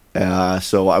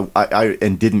 so I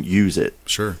didn't use it.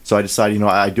 Sure. So I decided,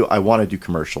 I want to do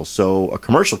commercial. So a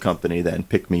commercial company then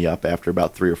picked me up after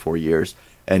about 3 or 4 years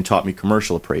and taught me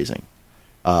commercial appraising.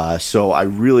 So I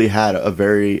really had a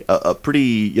pretty,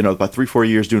 about 3-4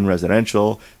 years doing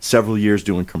residential, several years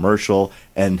doing commercial,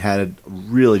 and had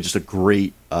really just a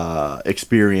great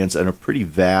experience and a pretty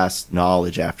vast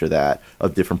knowledge after that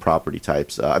of different property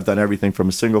types. I've done everything from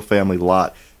a single family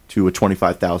lot to a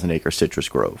 25,000 acre citrus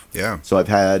grove. Yeah. So I've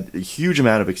had a huge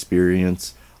amount of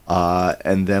experience.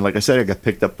 And then, like I said, I got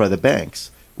picked up by the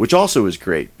banks, which also is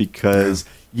great because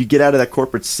you get out of that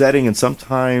corporate setting, and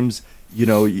sometimes,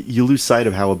 you lose sight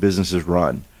of how a business is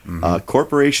run.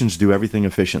 Corporations do everything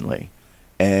efficiently.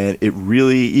 And it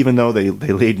really, even though they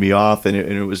laid me off and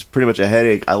it was pretty much a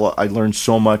headache, I learned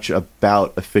so much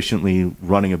about efficiently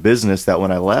running a business that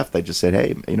when I left, I just said,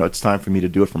 hey, it's time for me to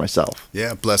do it for myself.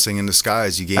 Yeah, blessing in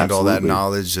disguise. You gained all that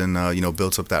knowledge and,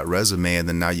 built up that resume, and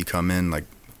then now you come in like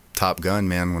Top Gun,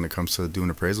 man, when it comes to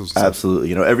doing appraisals.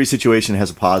 Absolutely. Every situation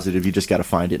has a positive. You just got to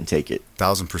find it and take it.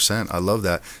 1,000%. I love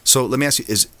that. So let me ask you,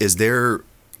 is there...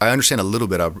 I understand a little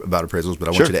bit about appraisals, but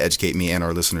I want you to educate me and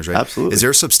our listeners, right? Absolutely. Is there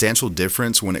a substantial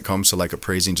difference when it comes to like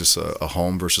appraising just a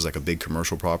home versus like a big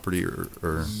commercial property or?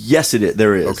 Yes,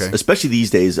 there is. Okay. Especially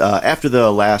these days. After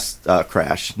the last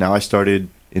crash, now I started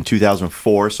in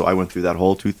 2004, so I went through that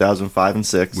whole 2005 and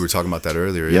 6. We were talking about that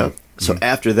earlier. Yeah. Yeah. So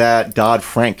after that,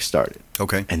 Dodd-Frank started.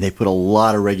 Okay. And they put a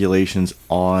lot of regulations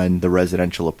on the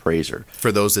residential appraiser.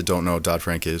 For those that don't know what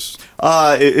Dodd-Frank is?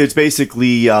 It's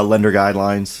basically lender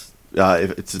guidelines.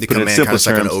 It's they come in kind of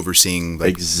like an overseeing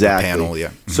panel,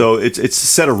 yeah. So it's a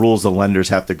set of rules the lenders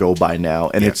have to go by now,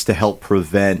 and it's to help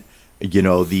prevent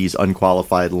these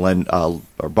unqualified or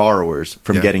borrowers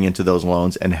from getting into those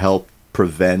loans and help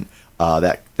prevent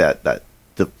the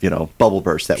bubble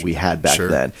burst that we had back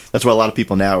then. That's why a lot of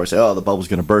people now are saying, oh, the bubble's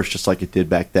going to burst just like it did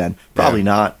back then. Probably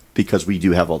not, because we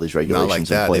do have all these regulations not like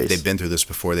that. in place. They've been through this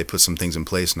before. They put some things in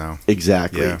place now.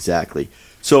 Exactly.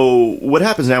 So what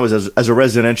happens now is, as a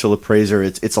residential appraiser,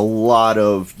 it's a lot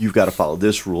of, you've got to follow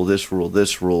this rule, this rule,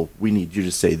 this rule. We need you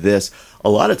to say this. A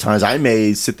lot of times I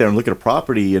may sit there and look at a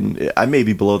property, and I may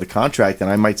be below the contract,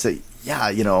 and I might say,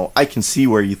 yeah, I can see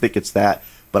where you think it's that,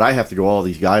 but I have to go all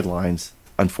these guidelines.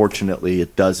 Unfortunately,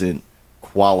 it doesn't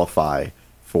qualify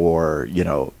for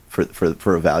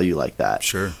a value like that.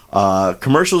 Sure.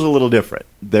 Commercial's a little different.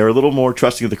 They're a little more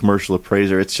trusting of the commercial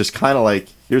appraiser. It's just kind of like,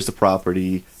 here's the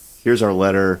property, here's our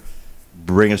letter,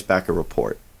 bring us back a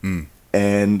report.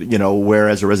 And,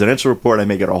 whereas a residential report, I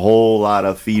may get a whole lot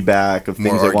of feedback of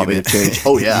things they want me to change.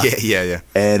 Oh, yeah. Yeah.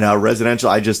 And residential,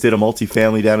 I just did a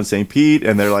multifamily down in St. Pete,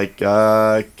 and they're like,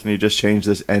 can you just change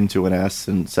this N to an S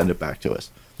and send it back to us?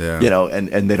 Yeah.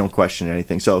 And they don't question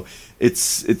anything. So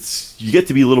it's you get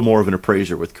to be a little more of an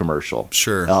appraiser with commercial.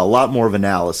 Sure. A lot more of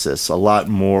analysis, a lot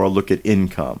more look at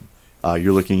income.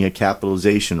 You're looking at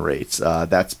capitalization rates.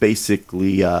 That's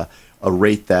basically a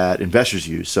rate that investors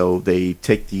use. So they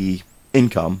take the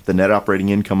income, the net operating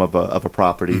income of a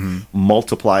property,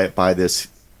 multiply it by this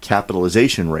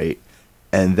capitalization rate,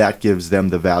 and that gives them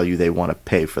the value they want to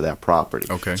pay for that property.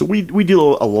 Okay. So we do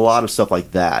a lot of stuff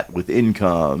like that with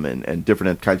income and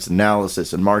different kinds of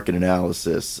analysis and market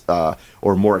analysis,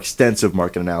 or more extensive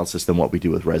market analysis than what we do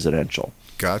with residential.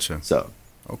 Gotcha. So.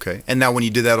 Okay. And now when you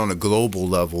did that on a global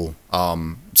level,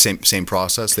 same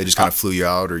process? They just kind of flew you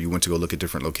out, or you went to go look at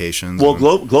different locations? Well,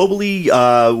 globally,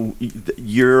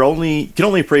 you can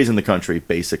only appraise in the country,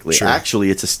 basically. Sure.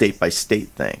 Actually, it's a state-by-state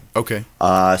thing. Okay.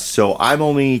 So I'm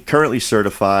only currently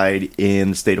certified in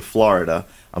the state of Florida.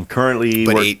 I'm currently...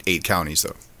 But eight counties,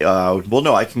 though. Well,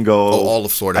 no, I can go... all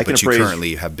of Florida, but you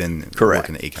currently have been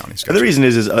working in 8 counties. Gotcha. And the reason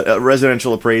is a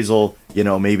residential appraisal,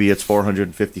 maybe it's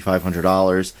 $450,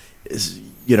 $500.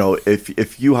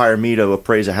 If you hire me to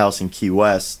appraise a house in Key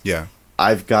West,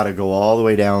 I've got to go all the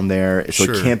way down there, so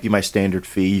it can't be my standard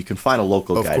fee. You can find a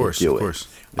local guy to do it. Of course.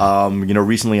 Yeah.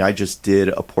 Recently I just did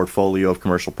a portfolio of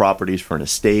commercial properties for an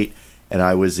estate, and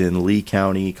I was in Lee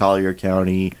County, Collier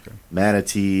County,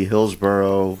 Manatee,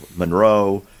 Hillsborough,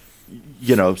 Monroe.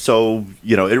 So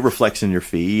it reflects in your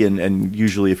fee, and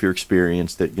usually if you're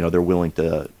experienced, that they're willing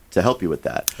to help you with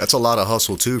that. That's a lot of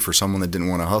hustle too for someone that didn't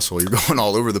want to hustle. You're going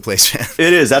all over the place, man.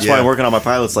 It is. That's why I'm working on my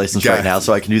pilot's license right now,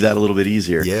 so I can do that a little bit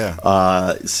easier. Yeah.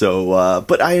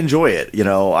 But I enjoy it.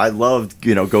 I love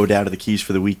go down to the Keys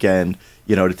for the weekend,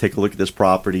 to take a look at this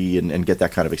property and get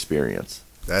that kind of experience.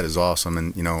 That is awesome,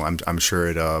 and I'm sure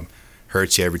it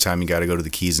hurts you every time you got to go to the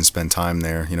Keys and spend time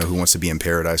there. Who wants to be in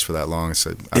paradise for that long?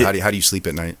 So how do you sleep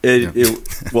at night?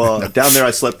 Well, down there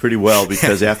I slept pretty well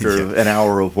because after an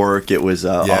hour of work, it was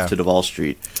off to Duval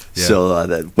Street. Yeah.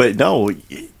 So, but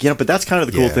that's kind of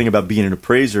the cool thing about being an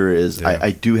appraiser is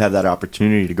I do have that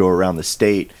opportunity to go around the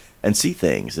state and see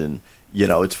things. And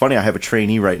it's funny. I have a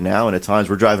trainee right now, and at times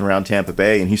we're driving around Tampa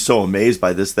Bay, and he's so amazed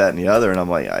by this, that, and the other, and I'm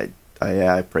like, I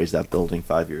appraised that building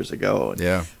 5 years ago,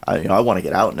 and I want to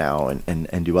get out now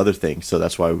and do other things. So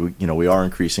that's why we are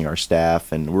increasing our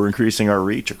staff, and we're increasing our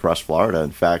reach across Florida. In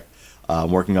fact,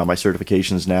 I'm working on my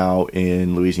certifications now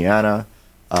in Louisiana,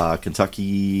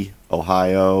 Kentucky,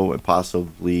 Ohio, and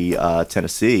possibly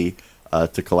Tennessee.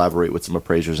 to collaborate with some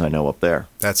appraisers I know up there.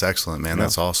 That's excellent, man.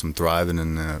 That's awesome. Thriving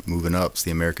and moving up. It's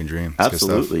the American dream. It's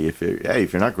Absolutely. If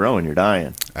you're not growing, you're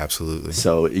dying. Absolutely.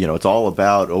 So, it's all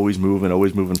about always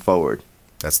moving forward.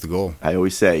 That's the goal. I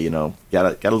always say,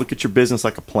 gotta look at your business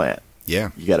like a plant.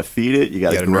 Yeah. You got to feed it, you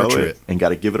got to grow nurture it, and got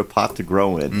to give it a pot to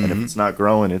grow in. And if it's not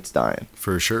growing, it's dying.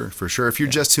 For sure. If you're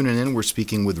just tuning in, we're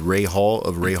speaking with Ray Hall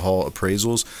of Ray Hall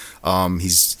Appraisals.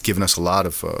 He's given us a lot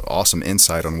of awesome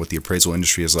insight on what the appraisal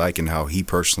industry is like and how he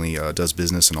personally does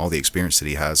business and all the experience that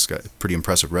he has. Got a pretty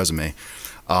impressive resume.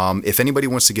 If anybody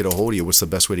wants to get a hold of you, what's the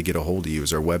best way to get a hold of you? Is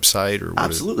there a website? Or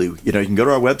Absolutely. You can go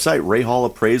to our website,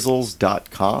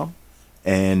 rayhallappraisals.com.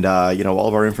 And, all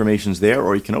of our information's there,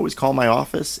 or you can always call my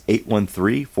office,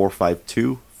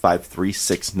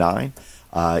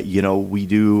 813-452-5369. We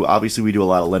do a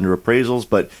lot of lender appraisals,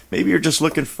 but maybe you're just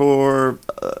looking for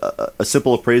a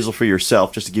simple appraisal for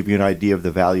yourself, just to give you an idea of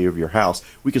the value of your house.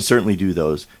 We can certainly do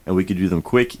those, and we can do them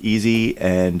quick, easy,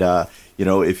 and,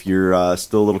 if you're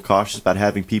still a little cautious about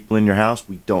having people in your house,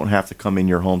 we don't have to come in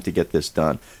your home to get this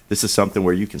done. This is something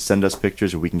where you can send us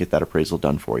pictures and we can get that appraisal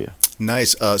done for you.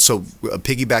 Nice. So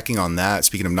piggybacking on that,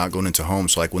 speaking of not going into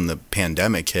homes, so like when the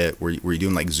pandemic hit, were you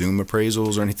doing like Zoom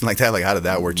appraisals or anything like that? Like how did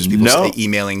that work? Just people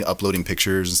emailing, uploading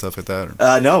pictures and stuff like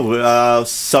that? No.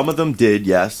 Some of them did,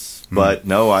 yes. But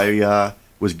no, I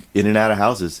was in and out of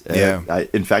houses.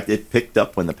 In fact, it picked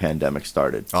up when the pandemic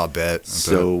started. I'll bet.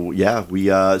 We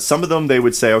some of them, they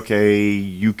would say, okay,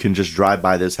 you can just drive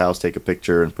by this house, take a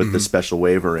picture, and put this special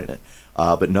waiver in it.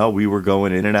 But no, we were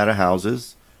going in and out of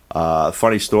houses.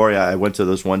 Funny story, I went to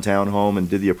this one townhome and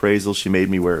did the appraisal. She made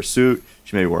me wear a suit.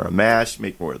 She made me wear a mask. She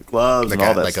made me wear the gloves and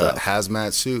all that stuff. Like a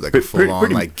hazmat suit? Like a full-on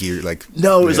gear?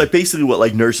 No, it was like basically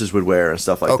what nurses would wear and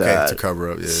stuff like that. Okay, to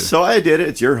cover up, yeah. So I did it.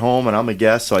 It's your home and I'm a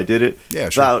guest, so I did it. Yeah,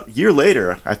 sure. About a year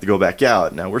later, I have to go back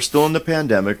out. Now, we're still in the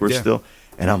pandemic.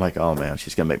 And I'm like, oh, man,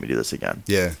 she's going to make me do this again.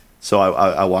 Yeah. So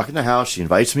I walk in the house. She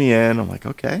invites me in. I'm like,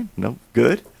 okay, no,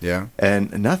 good. Yeah.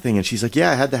 And nothing. And she's like,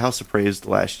 yeah, I had the house appraised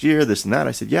last year, this and that.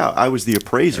 I said, yeah, I was the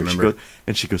appraiser.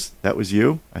 She goes, that was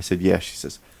you? I said, yeah. She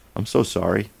says, I'm so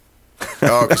sorry.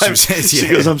 Oh, she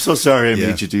goes, I'm so sorry I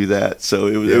made you do that. So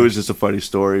it was just a funny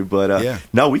story. But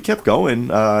no, we kept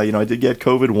going. I did get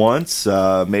COVID once,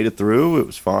 made it through. It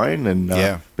was fine. And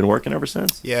been working ever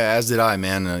since. Yeah, as did I,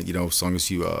 man. As long as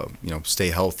you stay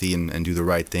healthy and do the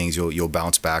right things, you'll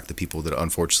bounce back. The people that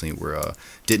unfortunately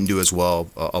didn't do as well,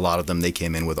 a lot of them, they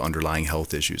came in with underlying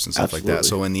health issues and stuff like that.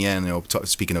 So in the end,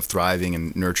 speaking of thriving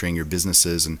and nurturing your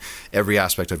businesses and every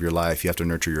aspect of your life, you have to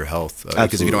nurture your health.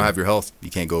 Because if you don't have your health, you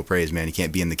can't go appraise, man. You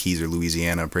can't be in the Keys or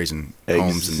Louisiana appraising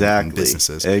homes and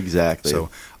businesses. Exactly. So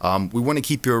we want to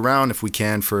keep you around if we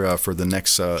can for the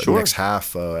next next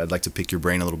half. I'd like to pick your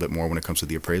brain a little bit more when it comes to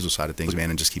the appraisal side of things, man,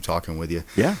 and just keep talking with you.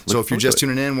 Yeah. So if you're just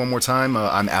tuning in one more time,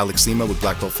 I'm Alex Lima with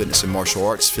Black Belt Fitness and Martial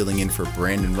Arts, filling in for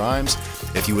Brandon Rhymes.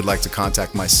 If you would like to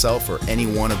contact myself or any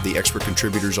one of the expert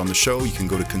contributors on the show, you can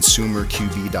go to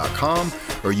consumerqb.com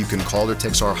or you can call or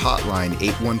text our hotline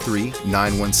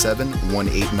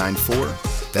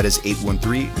 813-917-1894. That is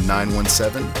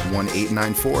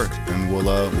 813-917-1894, and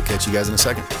we'll catch you guys in a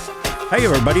second. Hey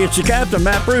everybody, it's the Captain,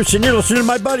 Matt Bruce, and you're listening to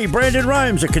my buddy Brandon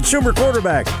Rhymes, a consumer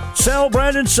quarterback. Sell,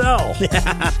 Brandon, sell.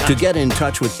 To get in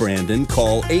touch with Brandon,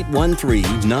 call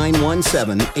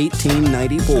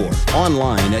 813-917-1894.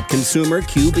 Online at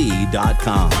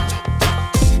consumerqb.com.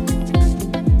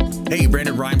 Hey,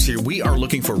 Brandon Rhymes here. We are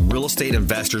looking for real estate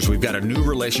investors. We've got a new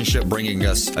relationship bringing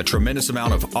us a tremendous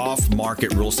amount of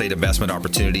off-market real estate investment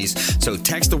opportunities. So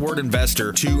text the word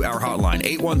investor to our hotline,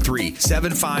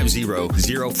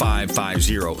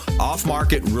 813-750-0550.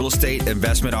 Off-market real estate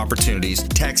investment opportunities.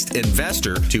 Text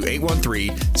investor to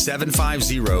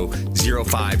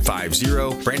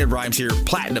 813-750-0550. Brandon Rhymes here,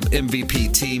 Platinum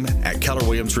MVP team at Keller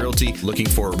Williams Realty, looking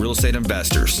for real estate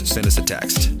investors. Send us a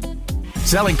text.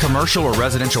 Selling commercial or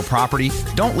residential property?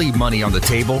 Don't leave money on the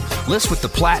table. List with the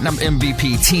Platinum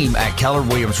MVP team at Keller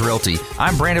Williams Realty.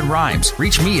 I'm Brandon Rhymes.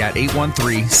 Reach me at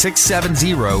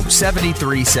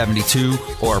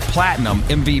 813-670-7372 or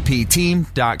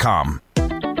platinummvpteam.com.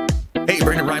 Hey,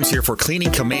 Brandon Rhymes here for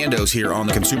Cleaning Commandos here on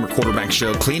the Consumer Quarterback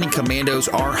Show. Cleaning Commandos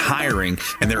are hiring,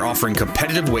 and they're offering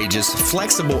competitive wages,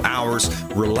 flexible hours,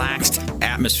 relaxed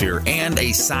atmosphere, and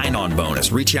a sign-on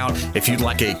bonus. Reach out if you'd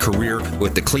like a career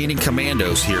with the Cleaning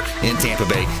Commandos here in Tampa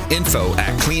Bay. Info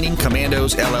at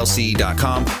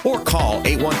cleaningcommandosllc.com or call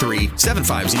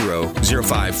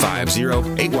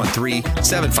 813-750-0550,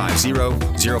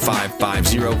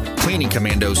 813-750-0550. Cleaning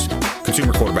Commandos,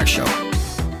 Consumer Quarterback Show.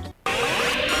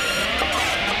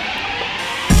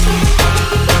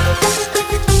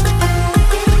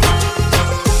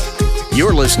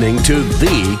 You're listening to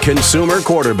The Consumer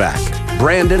Quarterback.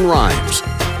 Brandon Rhymes.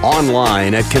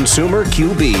 Online at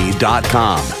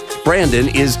consumerqb.com. Brandon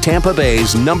is Tampa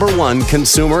Bay's #1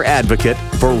 consumer advocate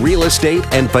for real estate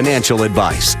and financial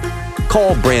advice.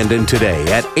 Call Brandon today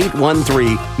at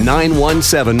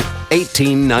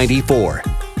 813-917-1894.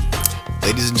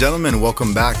 Ladies and gentlemen,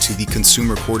 welcome back to the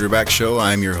Consumer Quarterback Show.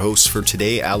 I'm your host for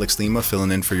today, Alex Lima,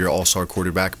 filling in for your all-star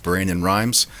quarterback, Brandon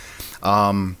Rhymes.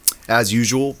 As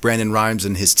usual, Brandon Rhymes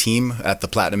and his team at the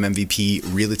Platinum MVP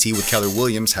Realty with Keller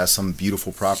Williams has some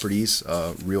beautiful properties,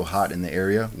 real hot in the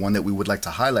area. One that we would like to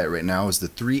highlight right now is the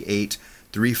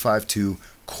 38352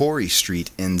 Corey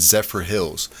Street in Zephyr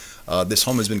Hills. This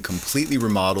home has been completely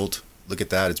remodeled. Look at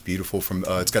that. It's beautiful.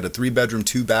 It's got a 3-bedroom,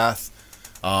 2-bath.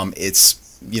 It's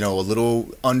a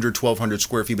little under 1,200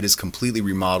 square feet, but it's completely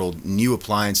remodeled. New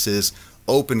appliances,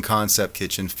 open concept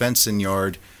kitchen, fenced in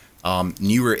yard.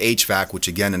 Newer HVAC, which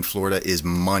again in Florida is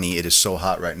money. It is so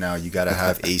hot right now. You got to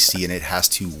have AC and it has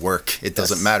to work. It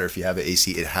doesn't matter if you have an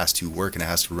AC, it has to work and it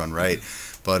has to run right.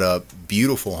 But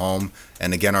beautiful home.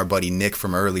 And again, our buddy Nick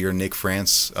from earlier, Nick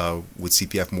France with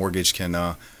CPF Mortgage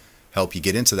can help you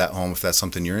get into that home if that's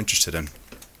something you're interested in.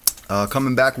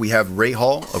 Coming back, we have Ray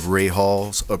Hall of Ray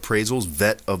Hall's Appraisals,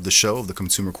 vet of the show, of the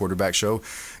Consumer Quarterback Show.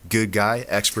 Good guy,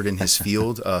 expert in his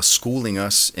field, schooling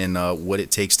us in what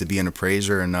it takes to be an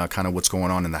appraiser and kind of what's going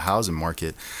on in the housing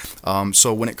market.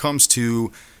 So when it comes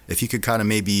to, if you could kind of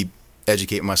maybe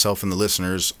educate myself and the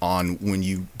listeners on when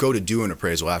you go to do an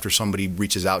appraisal, after somebody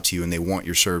reaches out to you and they want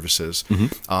your services,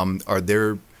 are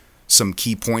there some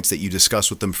key points that you discuss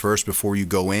with them first before you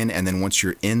go in, and then once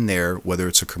you're in there, whether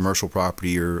it's a commercial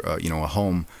property or a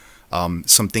home,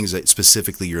 some things that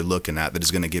specifically you're looking at that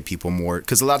is going to give people more?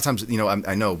 Because a lot of times,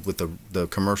 I know with the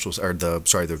commercials or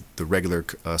the regular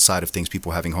side of things,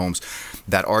 people having homes,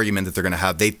 that argument that they're going to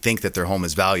have, they think that their home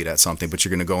is valued at something, but you're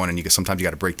going to go in and sometimes you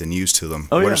got to break the news to them.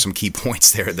 What are some key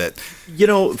points there that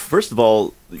first of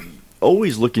all,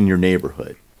 always look in your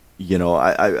neighborhood.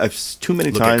 I've too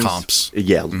many times. Look at comps.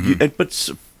 Yeah,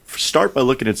 but start by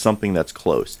looking at something that's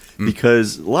close,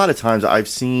 because a lot of times I've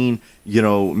seen,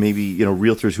 maybe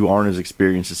realtors who aren't as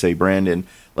experienced as say Brandon,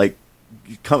 like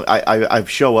I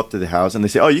show up to the house and they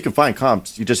say, oh, you can find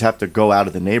comps, you just have to go out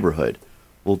of the neighborhood.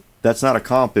 Well, that's not a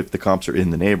comp if the comps are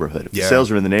in the neighborhood. If the sales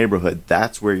are in the neighborhood,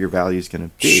 that's where your value is going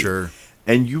to be. Sure.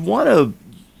 And you want to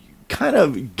kind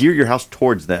of gear your house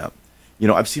towards them.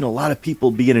 I've seen a lot of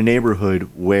people be in a neighborhood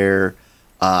where,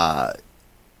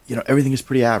 everything is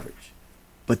pretty average,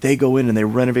 but they go in and they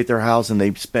renovate their house and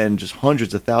they spend just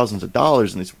hundreds of thousands of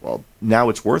dollars, and they say, well, now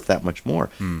it's worth that much more.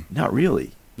 Not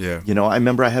really. Yeah. I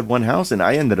remember I had one house and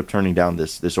I ended up turning down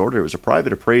this order. It was a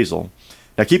private appraisal.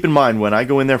 Now, keep in mind, when I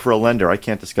go in there for a lender, I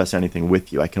can't discuss anything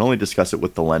with you. I can only discuss it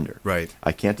with the lender. Right.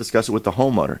 I can't discuss it with the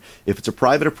homeowner. If it's a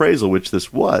private appraisal, which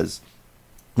this was,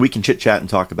 we can chit-chat and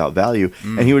talk about value.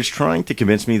 And he was trying to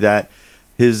convince me that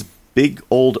his big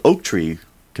old oak tree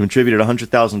contributed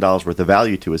 $100,000 worth of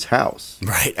value to his house.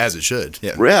 Right, as it should.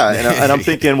 Yeah. And I'm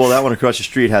thinking, well, that one across the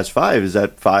street has 5. Is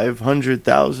that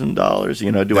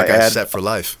 $500,000? Do that I add set for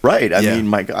life? Right. I mean,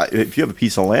 my God, if you have a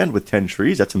piece of land with 10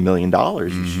 trees, that's $1 million.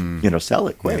 You should, sell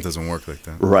it quick. Yeah, it doesn't work like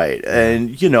that. Right.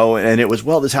 And, and it was,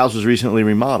 well, this house was recently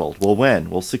remodeled. Well, when?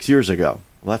 Well, 6 years ago.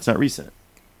 Well, that's not recent.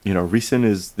 Recent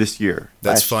is this year.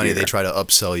 That's funny. Year. They try to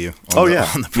upsell you on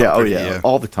the property. Yeah,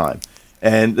 all the time.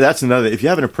 And that's another. If you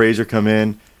have an appraiser come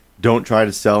in, don't try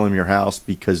to sell him your house,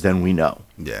 because then we know.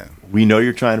 Yeah. We know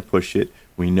you're trying to push it.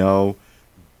 We know.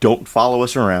 Don't follow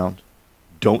us around.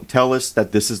 Don't tell us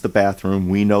that this is the bathroom.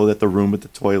 We know that the room with the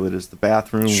toilet is the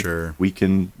bathroom. Sure. We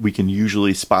can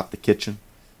usually spot the kitchen.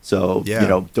 So,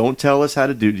 don't tell us how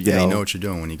to do, you know what you're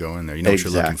doing when you go in there. You know what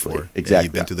you're looking for. Exactly. Yeah,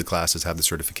 you've been through the classes, have the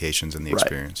certifications and the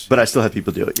experience. But I still have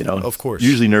people do it, Of course.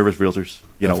 Usually nervous realtors,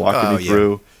 walking me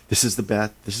through. This is the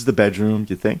bath. This is the bedroom.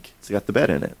 You think it's got the bed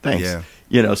in it? Thanks.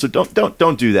 Yeah. So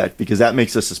don't do that, because that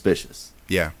makes us suspicious.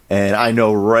 Yeah. And I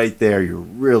know right there you're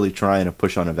really trying to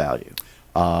push on a value.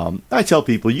 I tell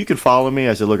people, you can follow me.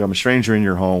 I said, look, I'm a stranger in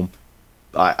your home.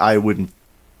 I wouldn't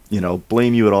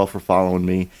blame you at all for following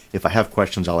me. If I have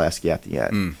questions, I'll ask you at the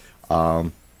end. I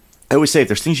always say, if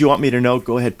there's things you want me to know,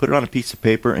 go ahead, put it on a piece of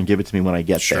paper and give it to me when I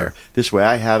get there. This way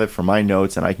I have it for my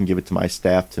notes, and I can give it to my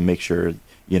staff to make sure,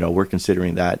 we're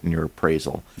considering that in your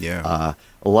appraisal. Yeah.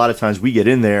 A lot of times we get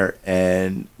in there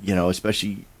and,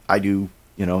 especially I do,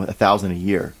 1,000 a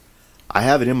year. I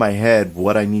have it in my head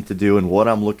what I need to do and what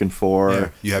I'm looking for. Yeah.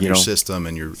 You have your system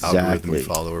and your algorithm you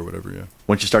follow or whatever. Yeah.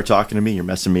 Once you start talking to me, you're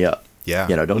messing me up. Yeah.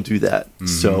 Don't do that.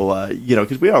 So,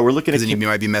 because we're looking at... Because then you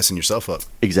might be messing yourself up.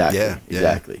 Exactly. Yeah.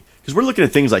 Exactly. Because we're looking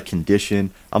at things like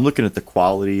condition. I'm looking at the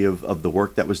quality of the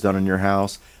work that was done in your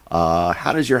house.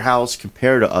 How does your house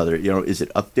compare to other? Is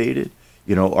it updated?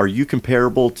 are you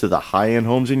comparable to the high-end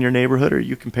homes in your neighborhood, or are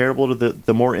you comparable to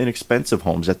the more inexpensive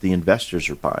homes that the investors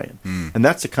are buying? And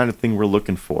that's the kind of thing we're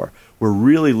looking for. We're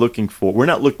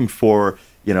not looking for,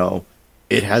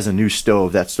 it has a new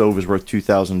stove. That stove is worth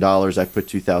 $2,000. I put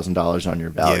 $2,000 on your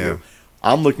value. Yeah.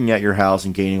 I'm looking at your house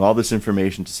and gaining all this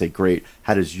information to say, great,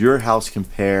 how does your house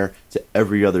compare to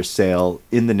every other sale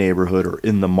in the neighborhood or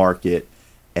in the market?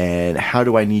 And how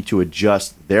do I need to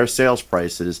adjust their sales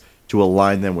prices to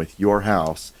align them with your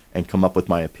house and come up with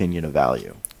my opinion of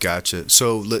value? Gotcha.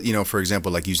 So, for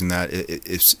example, like using that,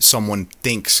 if someone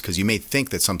thinks, because you may think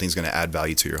that something's going to add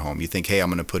value to your home, you think, hey, I'm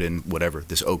going to put in whatever,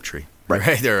 this oak tree.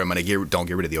 Right there, I'm going to don't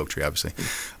get rid of the oak tree, obviously.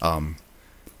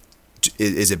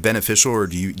 Is it beneficial, or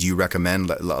do you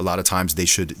recommend a lot of times they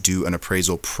should do an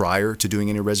appraisal prior to doing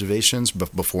any reservations,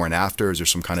 before and after? Is there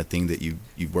some kind of thing that you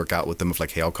work out with them of like,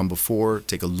 hey, I'll come before,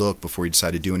 take a look before you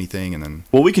decide to do anything, and then?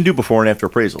 Well, we can do before and after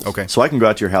appraisals. Okay. So I can go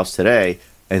out to your house today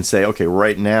and say, okay,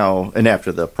 right now, and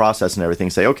after the process and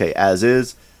everything, say, okay, as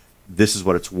is, this is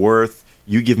what it's worth.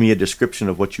 You give me a description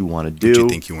of what you want to do. What you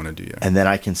think you want to do, yeah. And then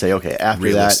I can say, okay,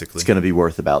 after that, it's going to be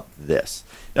worth about this.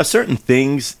 Now, certain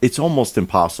things, it's almost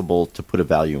impossible to put a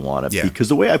value on it, because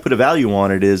the way I put a value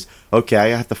on it is, okay, I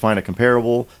have to find a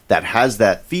comparable that has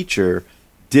that feature.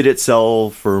 Did it sell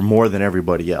for more than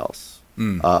everybody else?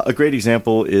 A great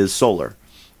example is solar.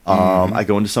 I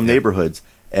go into some neighborhoods,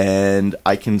 and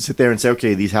I can sit there and say,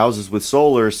 okay, these houses with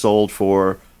solar sold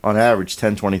for, on average,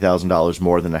 $10,000, $20,000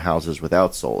 more than the houses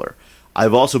without solar.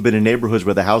 I've also been in neighborhoods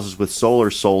where the houses with solar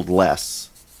sold less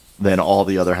than all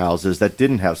the other houses that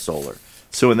didn't have solar.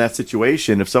 So in that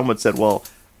situation, if someone said, well,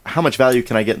 how much value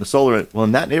can I get in the solar? Well,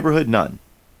 in that neighborhood, none.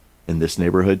 In this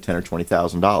neighborhood, $10,000 or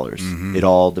 $20,000. It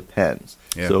all depends.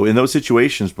 Yeah. So in those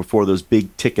situations, before those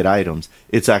big ticket items,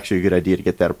 it's actually a good idea to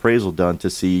get that appraisal done to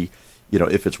see,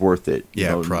 if it's worth it.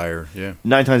 Prior.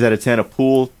 9 times out of 10, a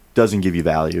pool doesn't give you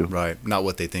value. Right. Not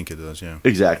what they think it does,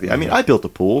 Exactly. I mean, I built a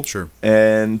pool. Sure.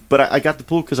 But I got the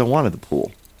pool because I wanted the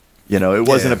pool. It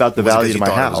wasn't about the value of my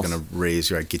house. It was going to raise,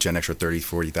 get you an extra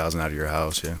 $30,000, $40,000 out of your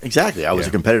house. Yeah. Exactly. I was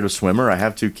a competitive swimmer. I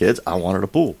have 2 kids. I wanted a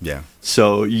pool. Yeah.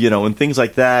 So, and things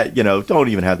like that, don't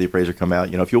even have the appraiser come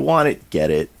out. If you want it,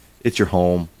 get it. It's your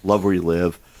home. Love where you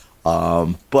live.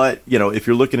 But, if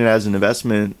you're looking at it as an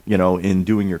investment, in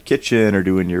doing your kitchen or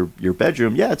doing your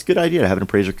bedroom, it's a good idea to have an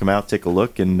appraiser come out, take a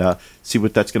look, and see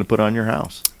what that's going to put on your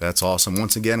house. That's awesome.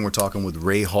 Once again, we're talking with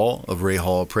Ray Hall of Ray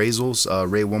Hall Appraisals.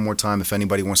 Ray, one more time, if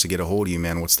anybody wants to get a hold of you,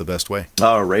 man, what's the best way?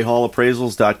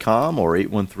 RayHallAppraisals.com or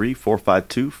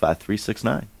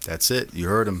 813-452-5369. That's it. You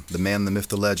heard him. The man, the myth,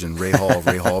 the legend, Ray Hall of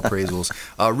Ray Hall Appraisals.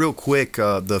 Real quick,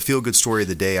 the feel-good story of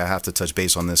the day, I have to touch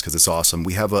base on this because it's awesome.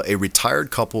 We have a retired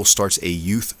couple starts a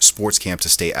youth sports camp to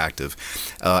stay active.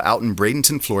 Out in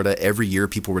Bradenton, Florida, every year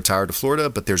people retire to Florida,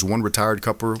 but there's one retired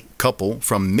couple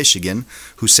from Michigan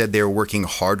who said they were working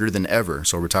harder than ever.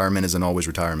 So retirement isn't always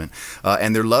retirement.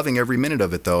 And they're loving every minute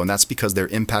of it, though, and that's because they're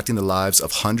impacting the lives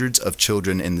of hundreds of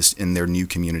children in their new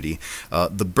community.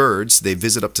 The Birds, they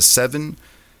visit up to 7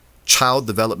 child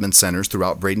development centers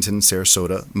throughout Bradenton and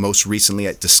Sarasota, most recently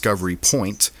at Discovery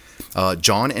Point.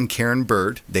 John and Karen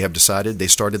Bird, they have decided they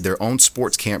started their own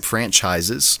sports camp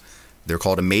franchises. They're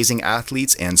called Amazing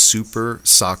Athletes and Super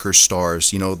Soccer Stars.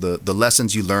 The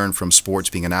lessons you learn from sports,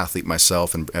 being an athlete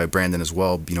myself, and Brandon as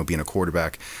well, being a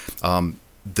quarterback.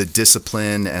 The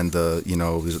discipline and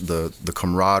the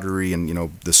camaraderie and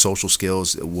the social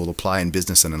skills will apply in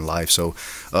business and in life. So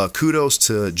kudos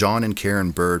to John and Karen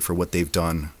Bird for what they've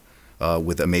done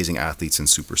with Amazing Athletes and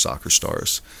Super Soccer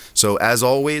Stars. So as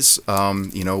always,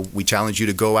 we challenge you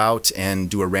to go out and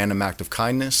do a random act of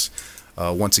kindness.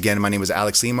 Once again, my name is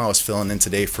Alex Lima. I was filling in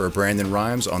today for Brandon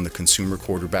Rhymes on the Consumer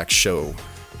Quarterback Show.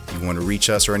 If you want to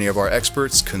reach us or any of our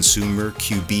experts,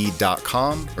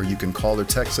 consumerqb.com, or you can call or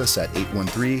text us at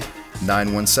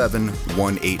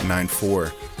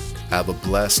 813-917-1894. Have a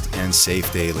blessed and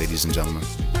safe day, ladies and gentlemen.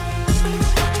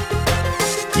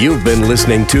 You've been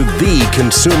listening to The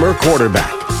Consumer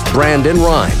Quarterback, Brandon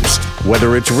Rhymes.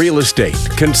 Whether it's real estate,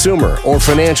 consumer, or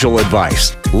financial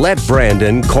advice, let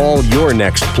Brandon call your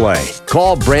next play.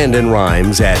 Call Brandon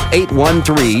Rhymes at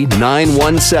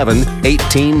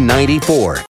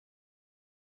 813-917-1894.